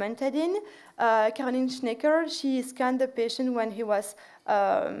of amantadine, Caroline Schnecker, she scanned the patient when he was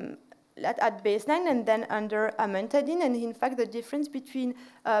at baseline and then under amantadine, and in fact the difference between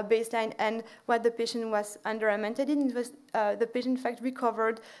baseline and what the patient was under amantadine was the patient in fact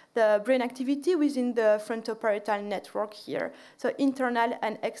recovered the brain activity within the frontoparietal network here, so internal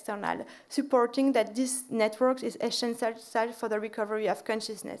and external, supporting that this network is essential for the recovery of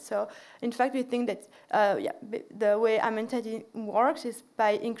consciousness. So in fact we think that the way amantadine works is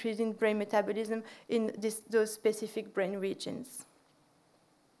by increasing brain metabolism in those specific brain regions.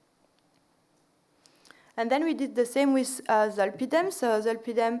 And then we did the same with zolpidem. So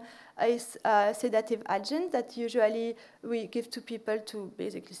zolpidem is a sedative agent that usually we give to people to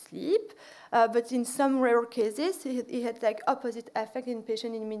basically sleep. But in some rare cases, it had like opposite effect in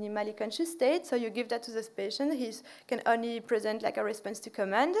patient in minimally conscious state. So you give that to this patient, he can only present like a response to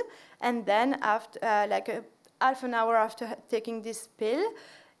command. And then after half an hour after taking this pill,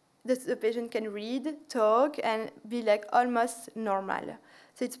 the patient can read, talk, and be like almost normal.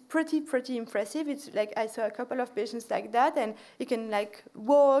 So it's pretty impressive. It's like I saw a couple of patients like that, and you can like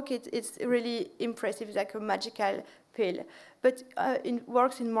walk. It's really impressive. It's like a magical pill. But it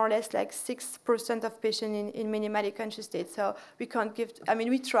works in more or less like 6% of patients in minimally conscious state. So we can't give. I mean,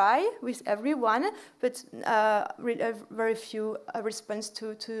 we try with everyone, but very few response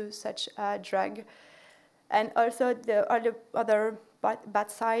to such a drug. And also the other bad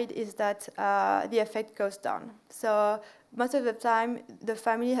side is that the effect goes down. So most of the time, the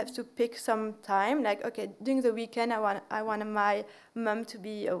family has to pick some time, like, okay, during the weekend, I want my mom to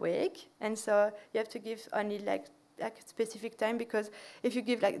be awake. And so you have to give only like specific time, because if you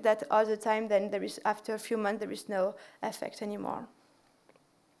give like that all the time, then after a few months, there is no effect anymore.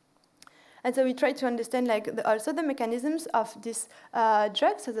 And so we try to understand like also the mechanisms of this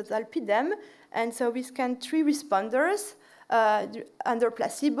drug, so the zolpidem. And so we scanned 3 responders under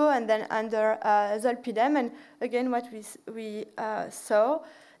placebo and then under zolpidem. And again, what we saw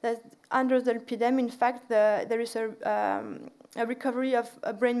that under zolpidem, in fact, there is a recovery of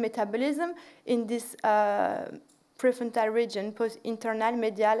brain metabolism in this prefrontal region, both internal,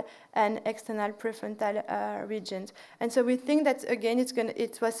 medial, and external prefrontal regions. And so we think that again,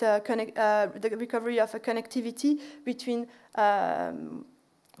 it was the recovery of a connectivity between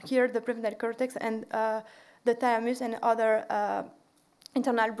here the prefrontal cortex and the thalamus and other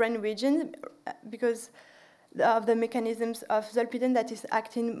internal brain regions, because of the mechanisms of zolpidem that is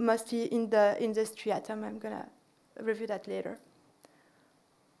acting mostly in the striatum. I'm gonna review that later.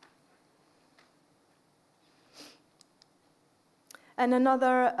 And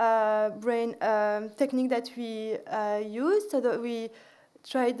another brain technique that we used, so that we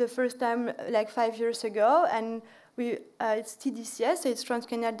tried the first time like 5 years ago, and it's TDCS, so it's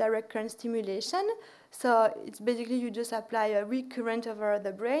transcranial direct current stimulation. So it's basically you just apply a weak current over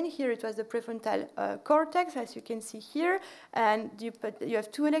the brain. Here it was the prefrontal cortex, as you can see here, and you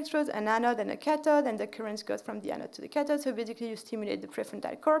have 2 electrodes, an anode and a cathode, and the current goes from the anode to the cathode. So basically you stimulate the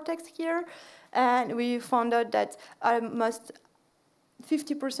prefrontal cortex here, and we found out that almost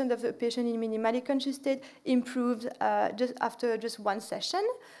 50% of the patient in minimally conscious state improved just after just 1 session.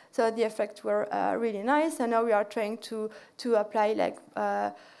 So the effects were really nice. And now we are trying to apply like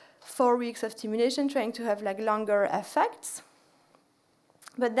 4 weeks of stimulation, trying to have like longer effects.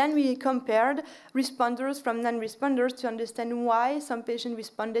 But then we compared responders from non-responders to understand why some patients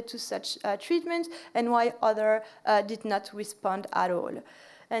responded to such treatment and why others did not respond at all.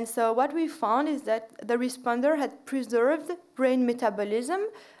 And so what we found is that the responder had preserved brain metabolism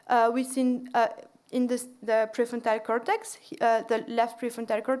within in the prefrontal cortex, the left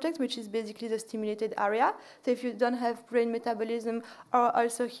prefrontal cortex, which is basically the stimulated area. So if you don't have brain metabolism, or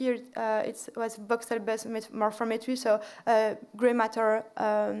also here it was voxel-based morphometry, so gray matter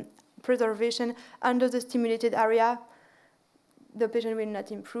preservation under the stimulated area, the patient will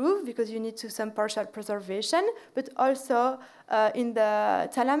not improve because you need some partial preservation, but also in the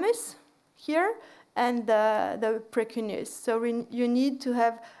thalamus here and the precuneus. So you need to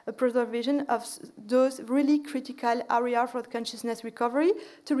have a preservation of those really critical areas for consciousness recovery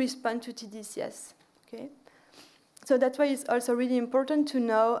to respond to TDCS. Okay. So that's why it's also really important to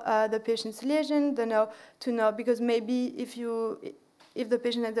know the patient's lesion, to know because maybe if the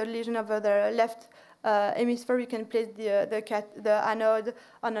patient has a lesion over the left hemisphere, you can place the anode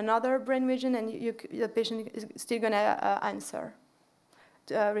on another brain region, and the patient is still going to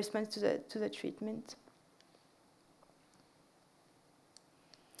respond to the treatment.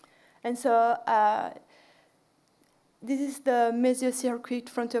 And so this is the mesocircuit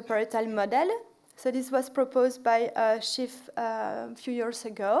frontoparietal model. So this was proposed by Schiff a few years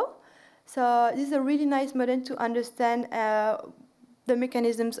ago. So this is a really nice model to understand the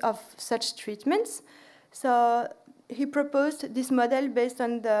mechanisms of such treatments. So he proposed this model based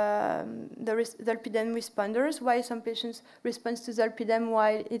on the zolpidem responders, why some patients respond to zolpidem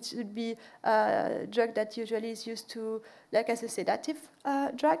while it should be a drug that usually is used to, like as a sedative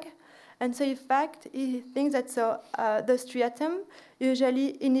drug. And so in fact, he thinks that the striatum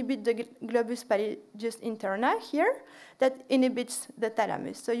usually inhibit the globus pallidus interna here, that inhibits the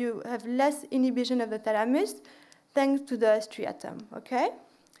thalamus. So you have less inhibition of the thalamus thanks to the striatum, okay?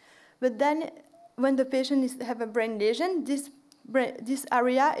 But then when the patient have a brain lesion, this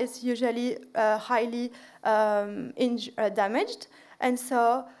area is usually highly damaged, and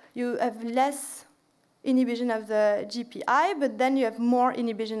so you have less inhibition of the GPI, but then you have more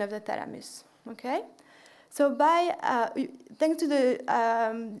inhibition of the thalamus, okay? So thanks to the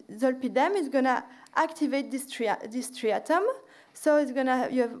zolpidem, it's going to activate this striatum. So you're going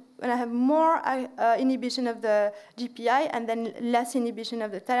to have more inhibition of the GPI and then less inhibition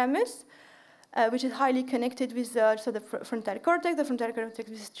of the thalamus, which is highly connected with the frontal cortex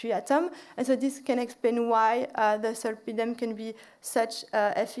with striatum. And so this can explain why the zolpidem can be such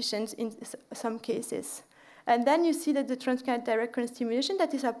efficient in some cases. And then you see that the transcranial direct current stimulation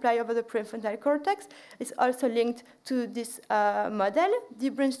that is applied over the prefrontal cortex is also linked to this model.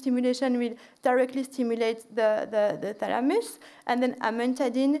 Deep brain stimulation will directly stimulate the thalamus, and then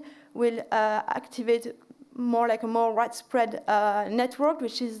amantadine will activate more like a more widespread network,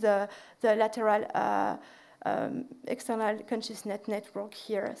 which is the lateral external consciousness network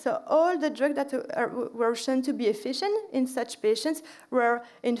here. So all the drugs that were shown to be efficient in such patients were,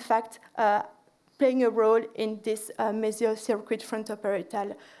 in fact, playing a role in this mesocircuit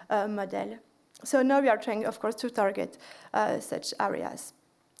frontoparietal model. So now we are trying, of course, to target such areas.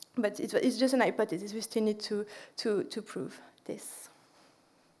 But it's just an hypothesis. We still need to prove this.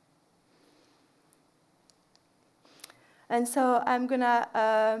 And so I'm going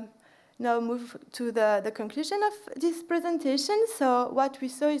to now move to the conclusion of this presentation. So what we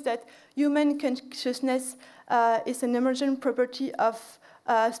saw is that human consciousness is an emergent property of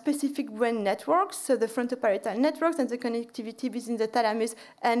specific brain networks, so the frontoparietal networks and the connectivity between the thalamus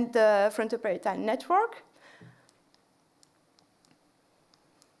and the frontoparietal network.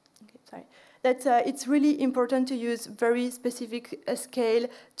 Okay, sorry. That it's really important to use very specific scale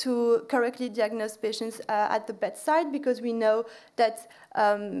to correctly diagnose patients at the bedside, because we know that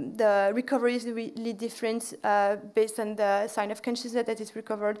the recovery is really different based on the sign of consciousness that is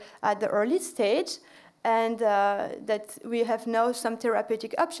recovered at the early stage. And that we have now some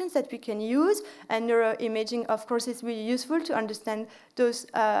therapeutic options that we can use. And neuroimaging, of course, is really useful to understand those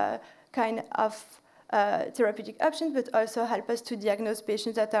kind of therapeutic options, but also help us to diagnose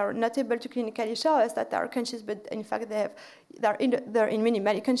patients that are not able to clinically show us that are conscious, but in fact they're in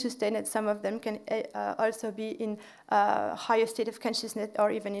minimally conscious state, and some of them can also be in a higher state of consciousness or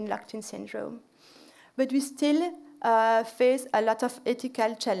even in locked-in syndrome. But we still face a lot of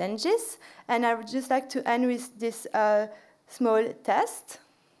ethical challenges, and I would just like to end with this small test.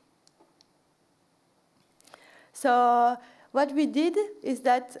 So what we did is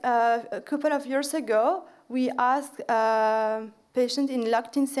that a couple of years ago, we asked patients in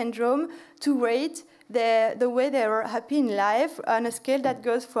locked-in syndrome to rate the way they were happy in life on a scale that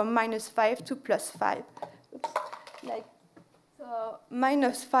goes from -5 to +5. Oops. So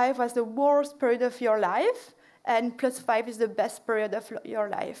 -5 was the worst period of your life, and +5 is the best period of your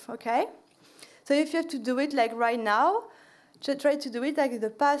life, okay? So if you have to do it like right now, just try to do it like the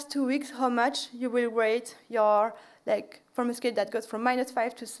past 2 weeks, how much you will rate your, like from a scale that goes from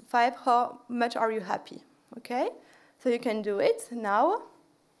 -5 to 5, how much are you happy, okay? So you can do it now.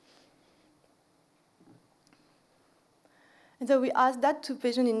 And so we asked that to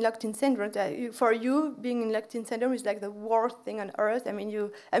patients in locked-in syndrome. For you, being in locked-in syndrome is like the worst thing on earth. I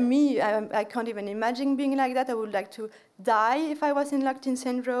mean, I can't even imagine being like that. I would like to die if I was in locked-in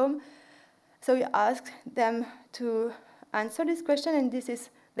syndrome. So we asked them to answer this question, and this is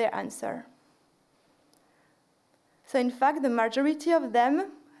their answer. So in fact, the majority of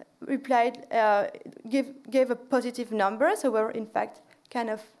them replied, gave a positive number, so we're in fact kind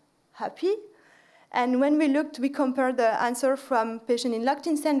of happy. And when we looked, we compared the answer from patient in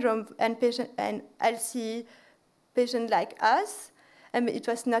locked-in syndrome and LC patient like us, and it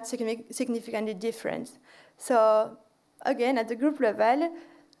was not significantly different. So again, at the group level,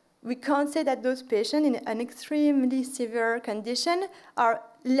 we can't say that those patients in an extremely severe condition are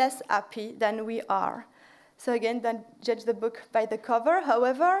less happy than we are. So again, don't judge the book by the cover.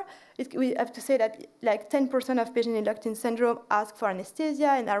 However, we have to say that like 10% of patients in locked-in syndrome ask for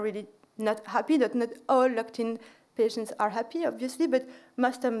anesthesia and are really not happy. That not all locked-in patients are happy, obviously, but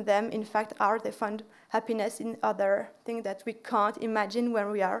most of them, in fact, they find happiness in other things that we can't imagine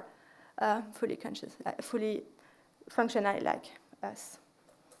when we are fully conscious, fully functional like us.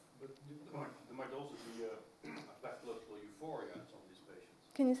 But there might also be a pathological euphoria in some of these patients.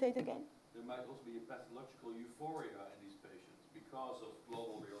 Can you say it again? There might also be a pathological euphoria in these patients because of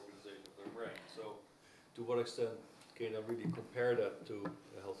global reorganization of their brain. So to what extent can I really compare that to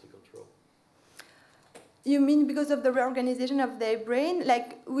a healthy control? You mean because of the reorganization of their brain?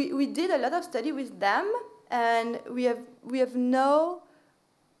 Like we did a lot of study with them, and we have no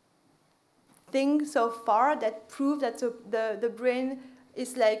thing so far that prove that the brain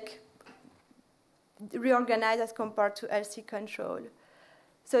is like reorganized as compared to LC control.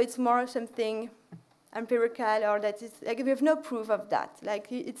 So it's more something empirical, or that is like we have no proof of that.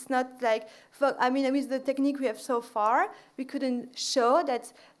 Like it's not like with the technique we have so far, we couldn't show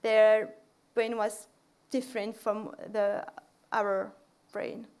that their brain was different from our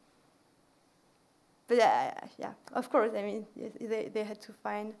brain. But yeah, of course, I mean, they had to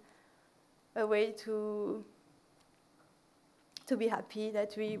find a way to be happy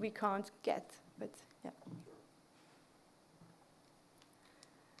that we can't get. But yeah.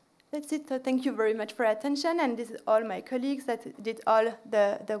 That's it. So thank you very much for your attention. And this is all my colleagues that did all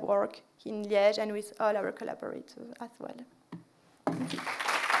the work in Liège and with all our collaborators as well. Thank you.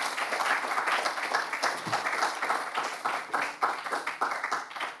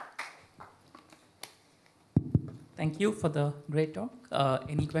 Thank you for the great talk.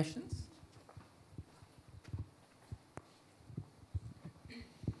 Any questions?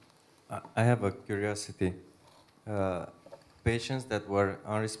 I have a curiosity. Patients that were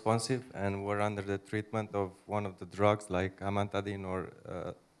unresponsive and were under the treatment of one of the drugs like amantadine or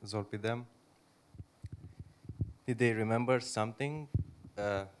zolpidem, did they remember something,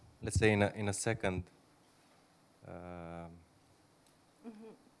 let's say in a second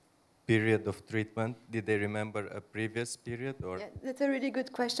period of treatment? Did they remember a previous period? Or? Yeah, that's a really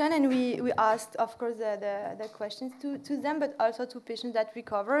good question, and we asked, of course, the questions to them, but also to patients that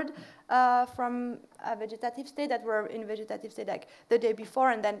recovered from a vegetative state, that were in vegetative state like the day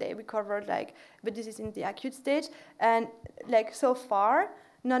before, and then they recovered but this is in the acute stage, and so far,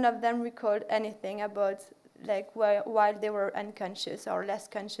 none of them recalled anything about while they were unconscious or less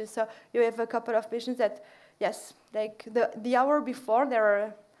conscious. So you have a couple of patients that, yes, the hour before they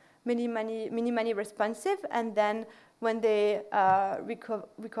were minimally responsive, and then when they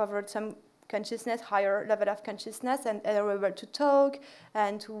recovered some consciousness, higher level of consciousness, and they were able to talk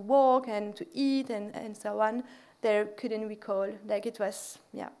and to walk and to eat and so on, they couldn't recall. It was,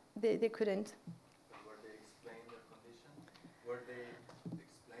 yeah, they couldn't. Were they explained their condition? Were they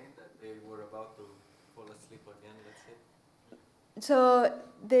explained that they were about to fall asleep again, let's say? So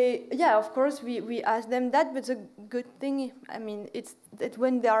of course, we asked them that, but the good thing, I mean, it's that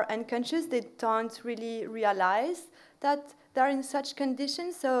when they are unconscious, they don't really realize that they're in such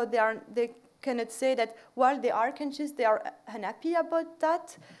conditions, so they cannot say that while they are conscious, they are unhappy about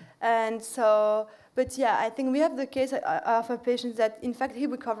that. And so, but yeah, I think we have the case of a patient that, in fact, he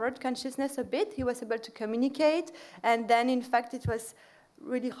recovered consciousness a bit. He was able to communicate, and then, in fact, it was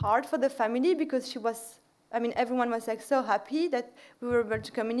really hard for the family because everyone was so happy that we were able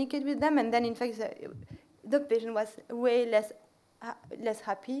to communicate with them, and then in fact the patient was way less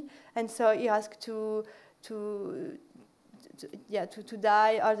happy, and so he asked to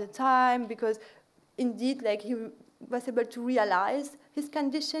die all the time, because indeed he was able to realize his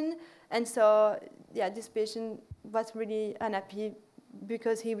condition, and so this patient was really unhappy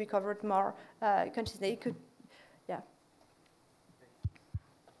because he recovered more consciousness. He could,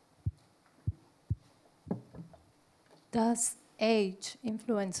 Does age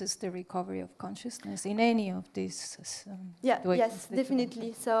influences the recovery of consciousness in any of these? Yes,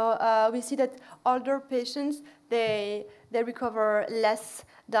 definitely. So we see that older patients, they recover less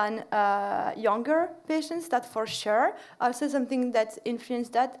than younger patients, that for sure. Also, something that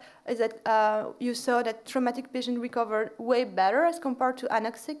influenced that is that you saw that traumatic patients recovered way better as compared to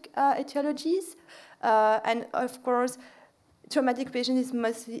anoxic etiologies. And of course, traumatic patients is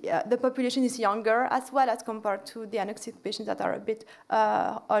mostly, the population is younger as well as compared to the anoxic patients that are a bit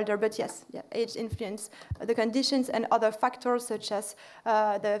older. But yes, yeah, age influence the conditions and other factors such as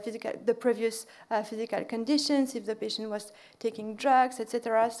the previous physical conditions, if the patient was taking drugs,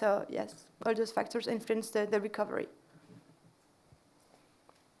 etc. So yes, all those factors influence the recovery.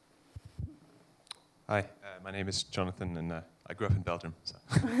 Hi, my name is Jonathan, and I grew up in Belgium. So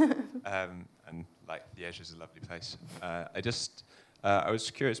and like Liège is a lovely place. I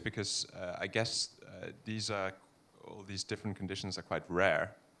was curious because I guess all these different conditions are quite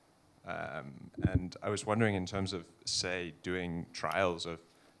rare, and I was wondering in terms of, say, doing trials of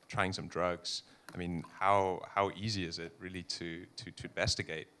trying some drugs. I mean, how easy is it really to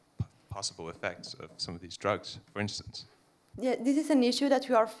investigate possible effects of some of these drugs, for instance? Yeah, this is an issue that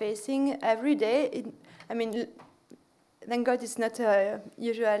we are facing every day. I mean, thank God it's not a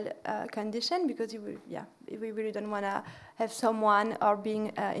usual condition, because we really don't want to have someone or being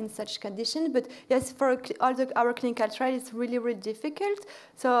in such condition. But yes, for our clinical trial, it's really, really difficult.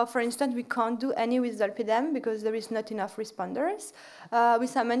 So, for instance, we can't do any with zolpidem because there is not enough responders.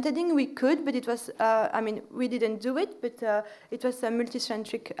 With amantadine, we could, but it was, we didn't do it, but it was a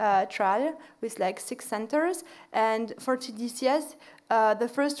multicentric trial with like 6 centers. And for TDCS, the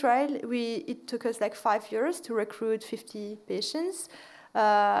first trial, it took us like 5 years to recruit 50 patients.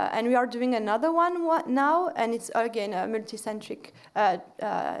 And we are doing another one now, and it's again a multicentric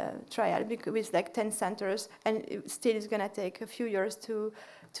trial with like 10 centers, and it still is going to take a few years to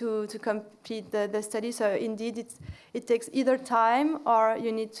complete the study. So indeed, it takes either time or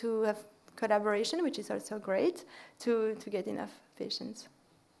you need to have collaboration, which is also great, to get enough patients.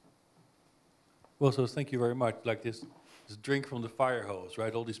 Well, so thank you very much. Like this drink from the fire hose,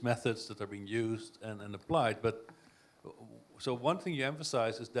 right? All these methods that are being used and applied. But so one thing you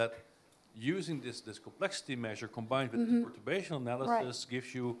emphasize is that using this complexity measure combined with this perturbation analysis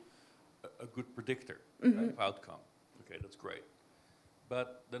gives you a good predictor of outcome. Okay, that's great.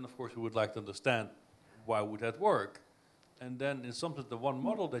 But then, of course, we would like to understand why would that work. And then in some sense, the one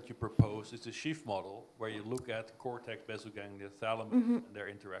model that you propose is the sheaf model, where you look at cortex, basal ganglia, thalamus, and their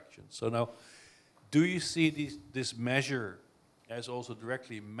interactions. So now, do you see this measure as also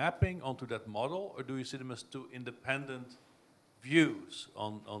directly mapping onto that model, or do you see them as two independent views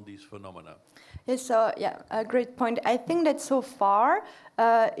on these phenomena? Yes, so yeah, a great point. I think that so far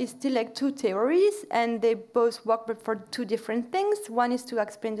it's still like 2 theories, and they both work but for 2 different things. One is to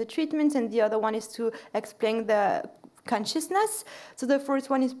explain the treatments, and the other one is to explain the consciousness. So the first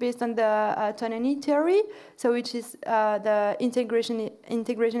one is based on the autonomy theory, so which is the integration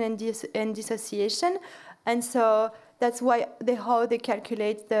and dissociation, and so that's why how they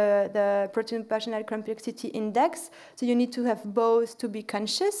calculate the protein-proportional complexity index. So you need to have both to be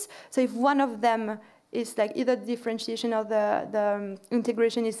conscious. So if one of them is like either the differentiation or the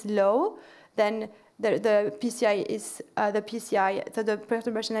integration is low, then the PCI is so the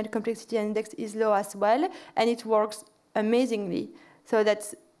protein-proportional complexity index is low as well, and it works amazingly. So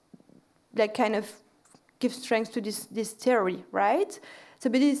that's like kind of gives strength to this theory, right? So,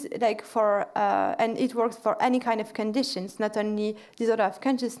 but it's like and it works for any kind of conditions, not only disorder of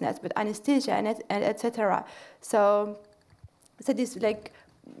consciousness, but anesthesia and etc. So this like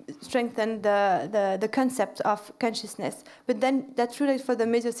strengthen the concept of consciousness. But then that's true that for the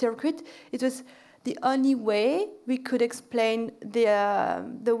mesocircuit, it was the only way we could explain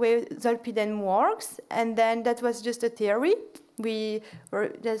the way zolpidem works, and then that was just a theory. We were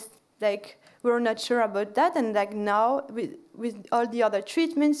just like, we were not sure about that, and like now with all the other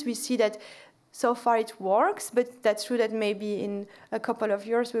treatments, we see that so far it works, but that's true that maybe in a couple of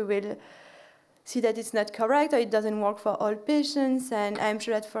years we will see that it's not correct or it doesn't work for all patients, and I'm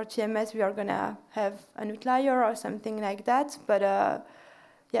sure that for TMS we are gonna have an outlier or something like that. But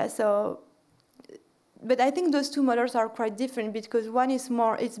yeah, so. But I think those 2 models are quite different, because one is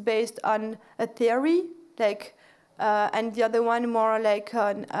it's based on a theory, like, and the other one more like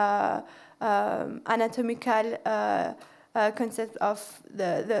on anatomical concept of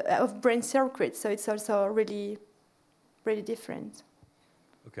of brain circuits. So it's also really, really different.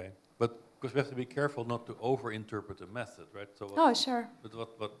 Okay, but because we have to be careful not to over-interpret the method, right? So sure. But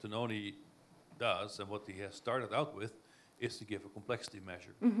what Tononi does, and what he has started out with, is to give a complexity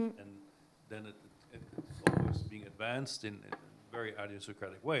measure, and then it's always being advanced in very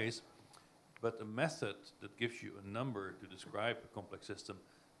idiosyncratic ways, but a method that gives you a number to describe a complex system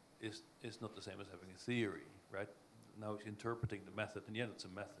is not the same as having a theory, right? Now he's interpreting the method, and yet it's a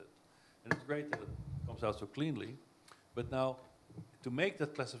method. And it's great that it comes out so cleanly, but now to make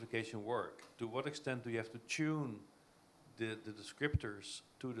that classification work, to what extent do you have to tune the descriptors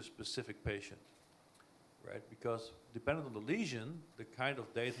to the specific patient? right? Because depending on the lesion, the kind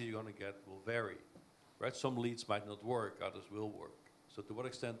of data you're going to get will vary, right? Some leads might not work, others will work. So to what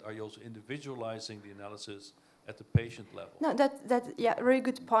extent are you also individualizing the analysis at the patient level? No, yeah, very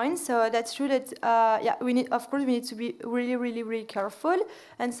good point. So that's true that yeah, of course we need to be really careful.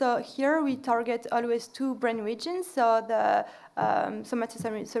 And so here we target always two brain regions, so the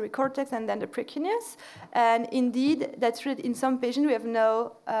somatosensory cortex and then the precuneus. And indeed, that's true that in some patients we have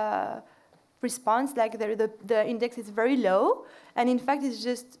no response, like the index is very low, and in fact it's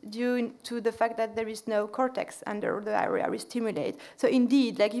just due to the fact that there is no cortex under the area we stimulate. So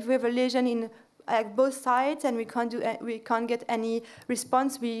indeed, like if we have a lesion in both sides and we can't get any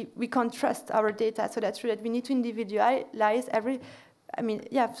response, we can't trust our data. So that's true that we need to individualize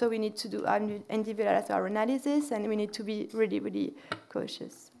so we need to do individualize our analysis, and we need to be really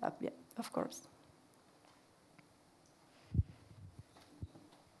cautious. Yeah, of course.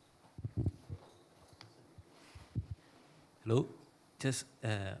 Hello. Just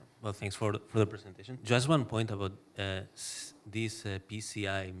well, thanks for the presentation. Just one point about this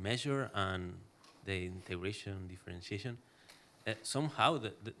PCI measure and the integration differentiation. Somehow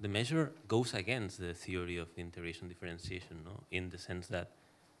the measure goes against the theory of the integration differentiation, no? In the sense that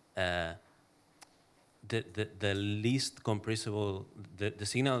the least compressible, the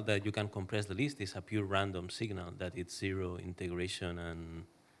signal that you can compress the least is a pure random signal, that it's zero integration and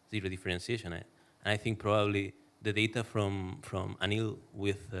zero differentiation. And I think probably the data from Anil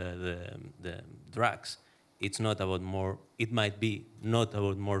with the drugs, it's not about more, it might be not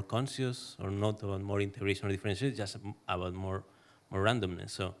about more conscious or not about more integration or differentiation, just about more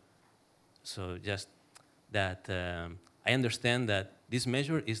randomness. So just that I understand that this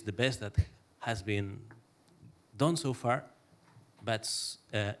measure is the best that has been done so far, but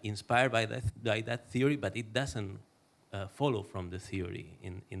inspired by that theory, but it doesn't follow from the theory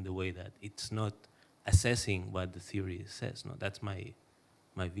in the way that it's not assessing what the theory says. No, that's my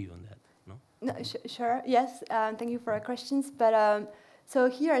view on that. No. No, sure. Yes. Thank you for your questions. But so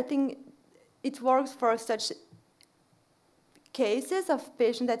here, I think it works for such cases of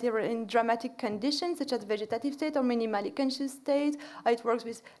patients that are in dramatic conditions, such as vegetative state or minimally conscious state. It works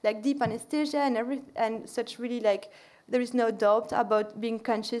with like deep anesthesia and such really like there is no doubt about being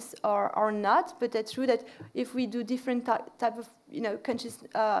conscious or not. But that's true that if we do different type of conscious.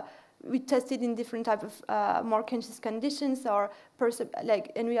 We tested in different type of more conscious conditions, or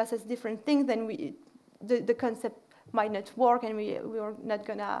and we assess different things. Then the concept might not work, and we are not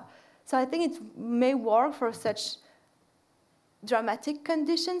gonna. So I think it may work for such dramatic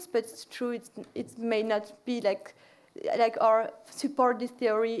conditions, but it's true it may not be like or support this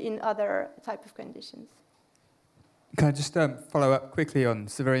theory in other type of conditions. Can I just follow up quickly on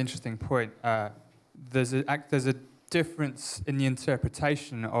this? A very interesting point. There's a difference in the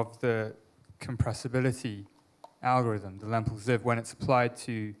interpretation of the compressibility algorithm, the Lempel-Ziv, when it's applied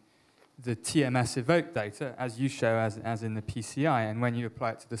to the TMS evoked data, as you show, as in the PCI, and when you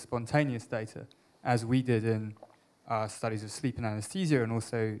apply it to the spontaneous data, as we did in our studies of sleep and anesthesia and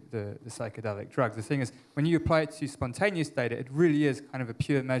also the psychedelic drugs. The thing is, when you apply it to spontaneous data, it really is kind of a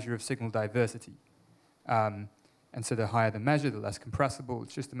pure measure of signal diversity. And so the higher the measure, the less compressible.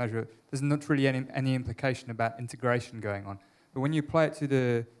 It's just a measure. There's not really any implication about integration going on. But when you apply it to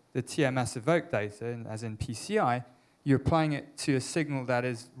the TMS evoked data, as in PCI, you're applying it to a signal that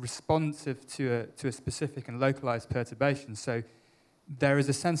is responsive to a specific and localized perturbation. So there is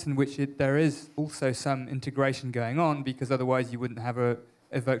a sense in which there is also some integration going on, because otherwise you wouldn't have an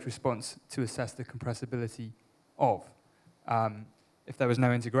evoked response to assess the compressibility of. If there was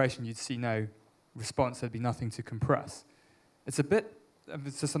no integration, you'd see no response, there'd be nothing to compress. It's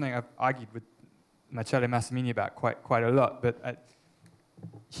just something I've argued with Marcello Massimini about quite a lot, but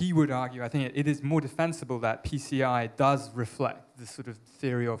he would argue, I think it is more defensible that PCI does reflect the sort of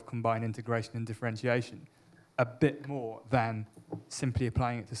theory of combined integration and differentiation a bit more than simply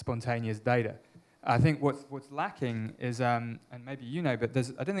applying it to spontaneous data. I think what's lacking is, and maybe you know, but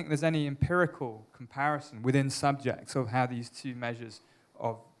I don't think there's any empirical comparison within subjects of how these two measures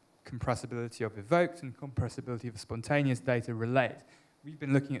of compressibility of evoked and compressibility of spontaneous data relate. We've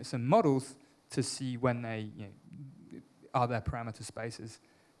been looking at some models to see when they, are there parameter spaces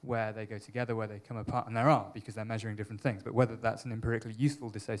where they go together, where they come apart, and there are, because they're measuring different things. But whether that's an empirically useful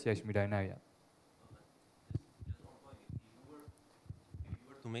dissociation, we don't know yet. Just one point. If you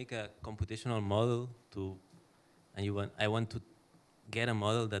were to make a computational model I want to get a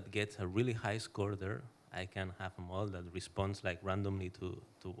model that gets a really high score there, I can have a model that responds like randomly to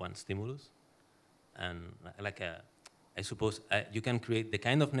one stimulus, and I suppose you can create the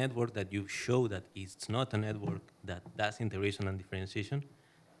kind of network that you show that it's not a network that does integration and differentiation.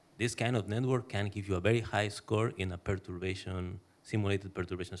 this kind of network can give you a very high score in a perturbation, simulated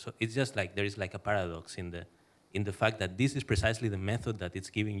perturbation. So it's just like there is like a paradox in the fact that this is precisely the method that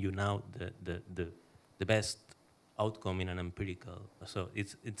it's giving you now the best outcome in an empirical. So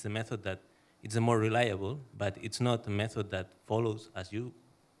it's a method that it's a more reliable, but it's not a method that follows, as you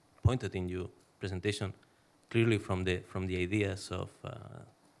pointed in your presentation, clearly from the ideas of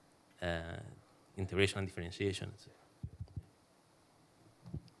integration and differentiation.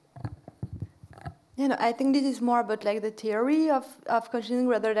 You know, I think this is more about like the theory of consciousness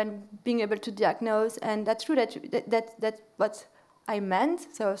rather than being able to diagnose, and that's true that's what I meant.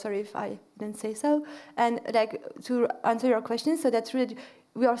 So sorry if I didn't say so. And like to answer your question, so that's true that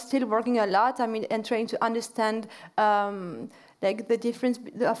we are still working a lot. I mean, and trying to understand like the difference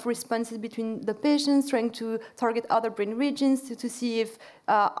of responses between the patients, trying to target other brain regions to see if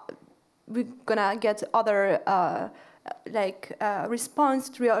we're gonna get other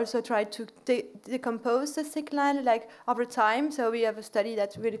response. We also try to decompose the signal like over time. So we have a study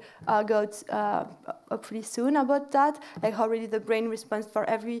that will go pretty soon about that, like how really the brain responds for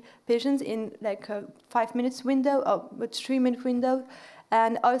every patient in like a 5 minutes window or a 3 minute window.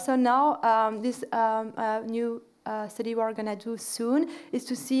 And also now this new study we're gonna do soon is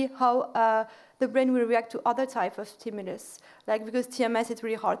to see how the brain will react to other type of stimulus. Like because TMS is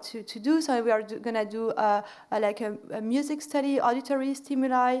really hard to do, so we are gonna do a music study, auditory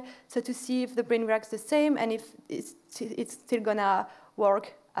stimuli, so to see if the brain reacts the same and if it's still gonna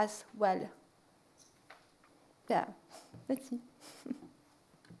work as well. Yeah, let's see.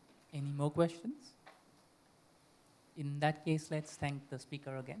 Any more questions? In that case, let's thank the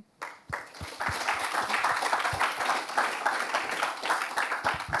speaker again.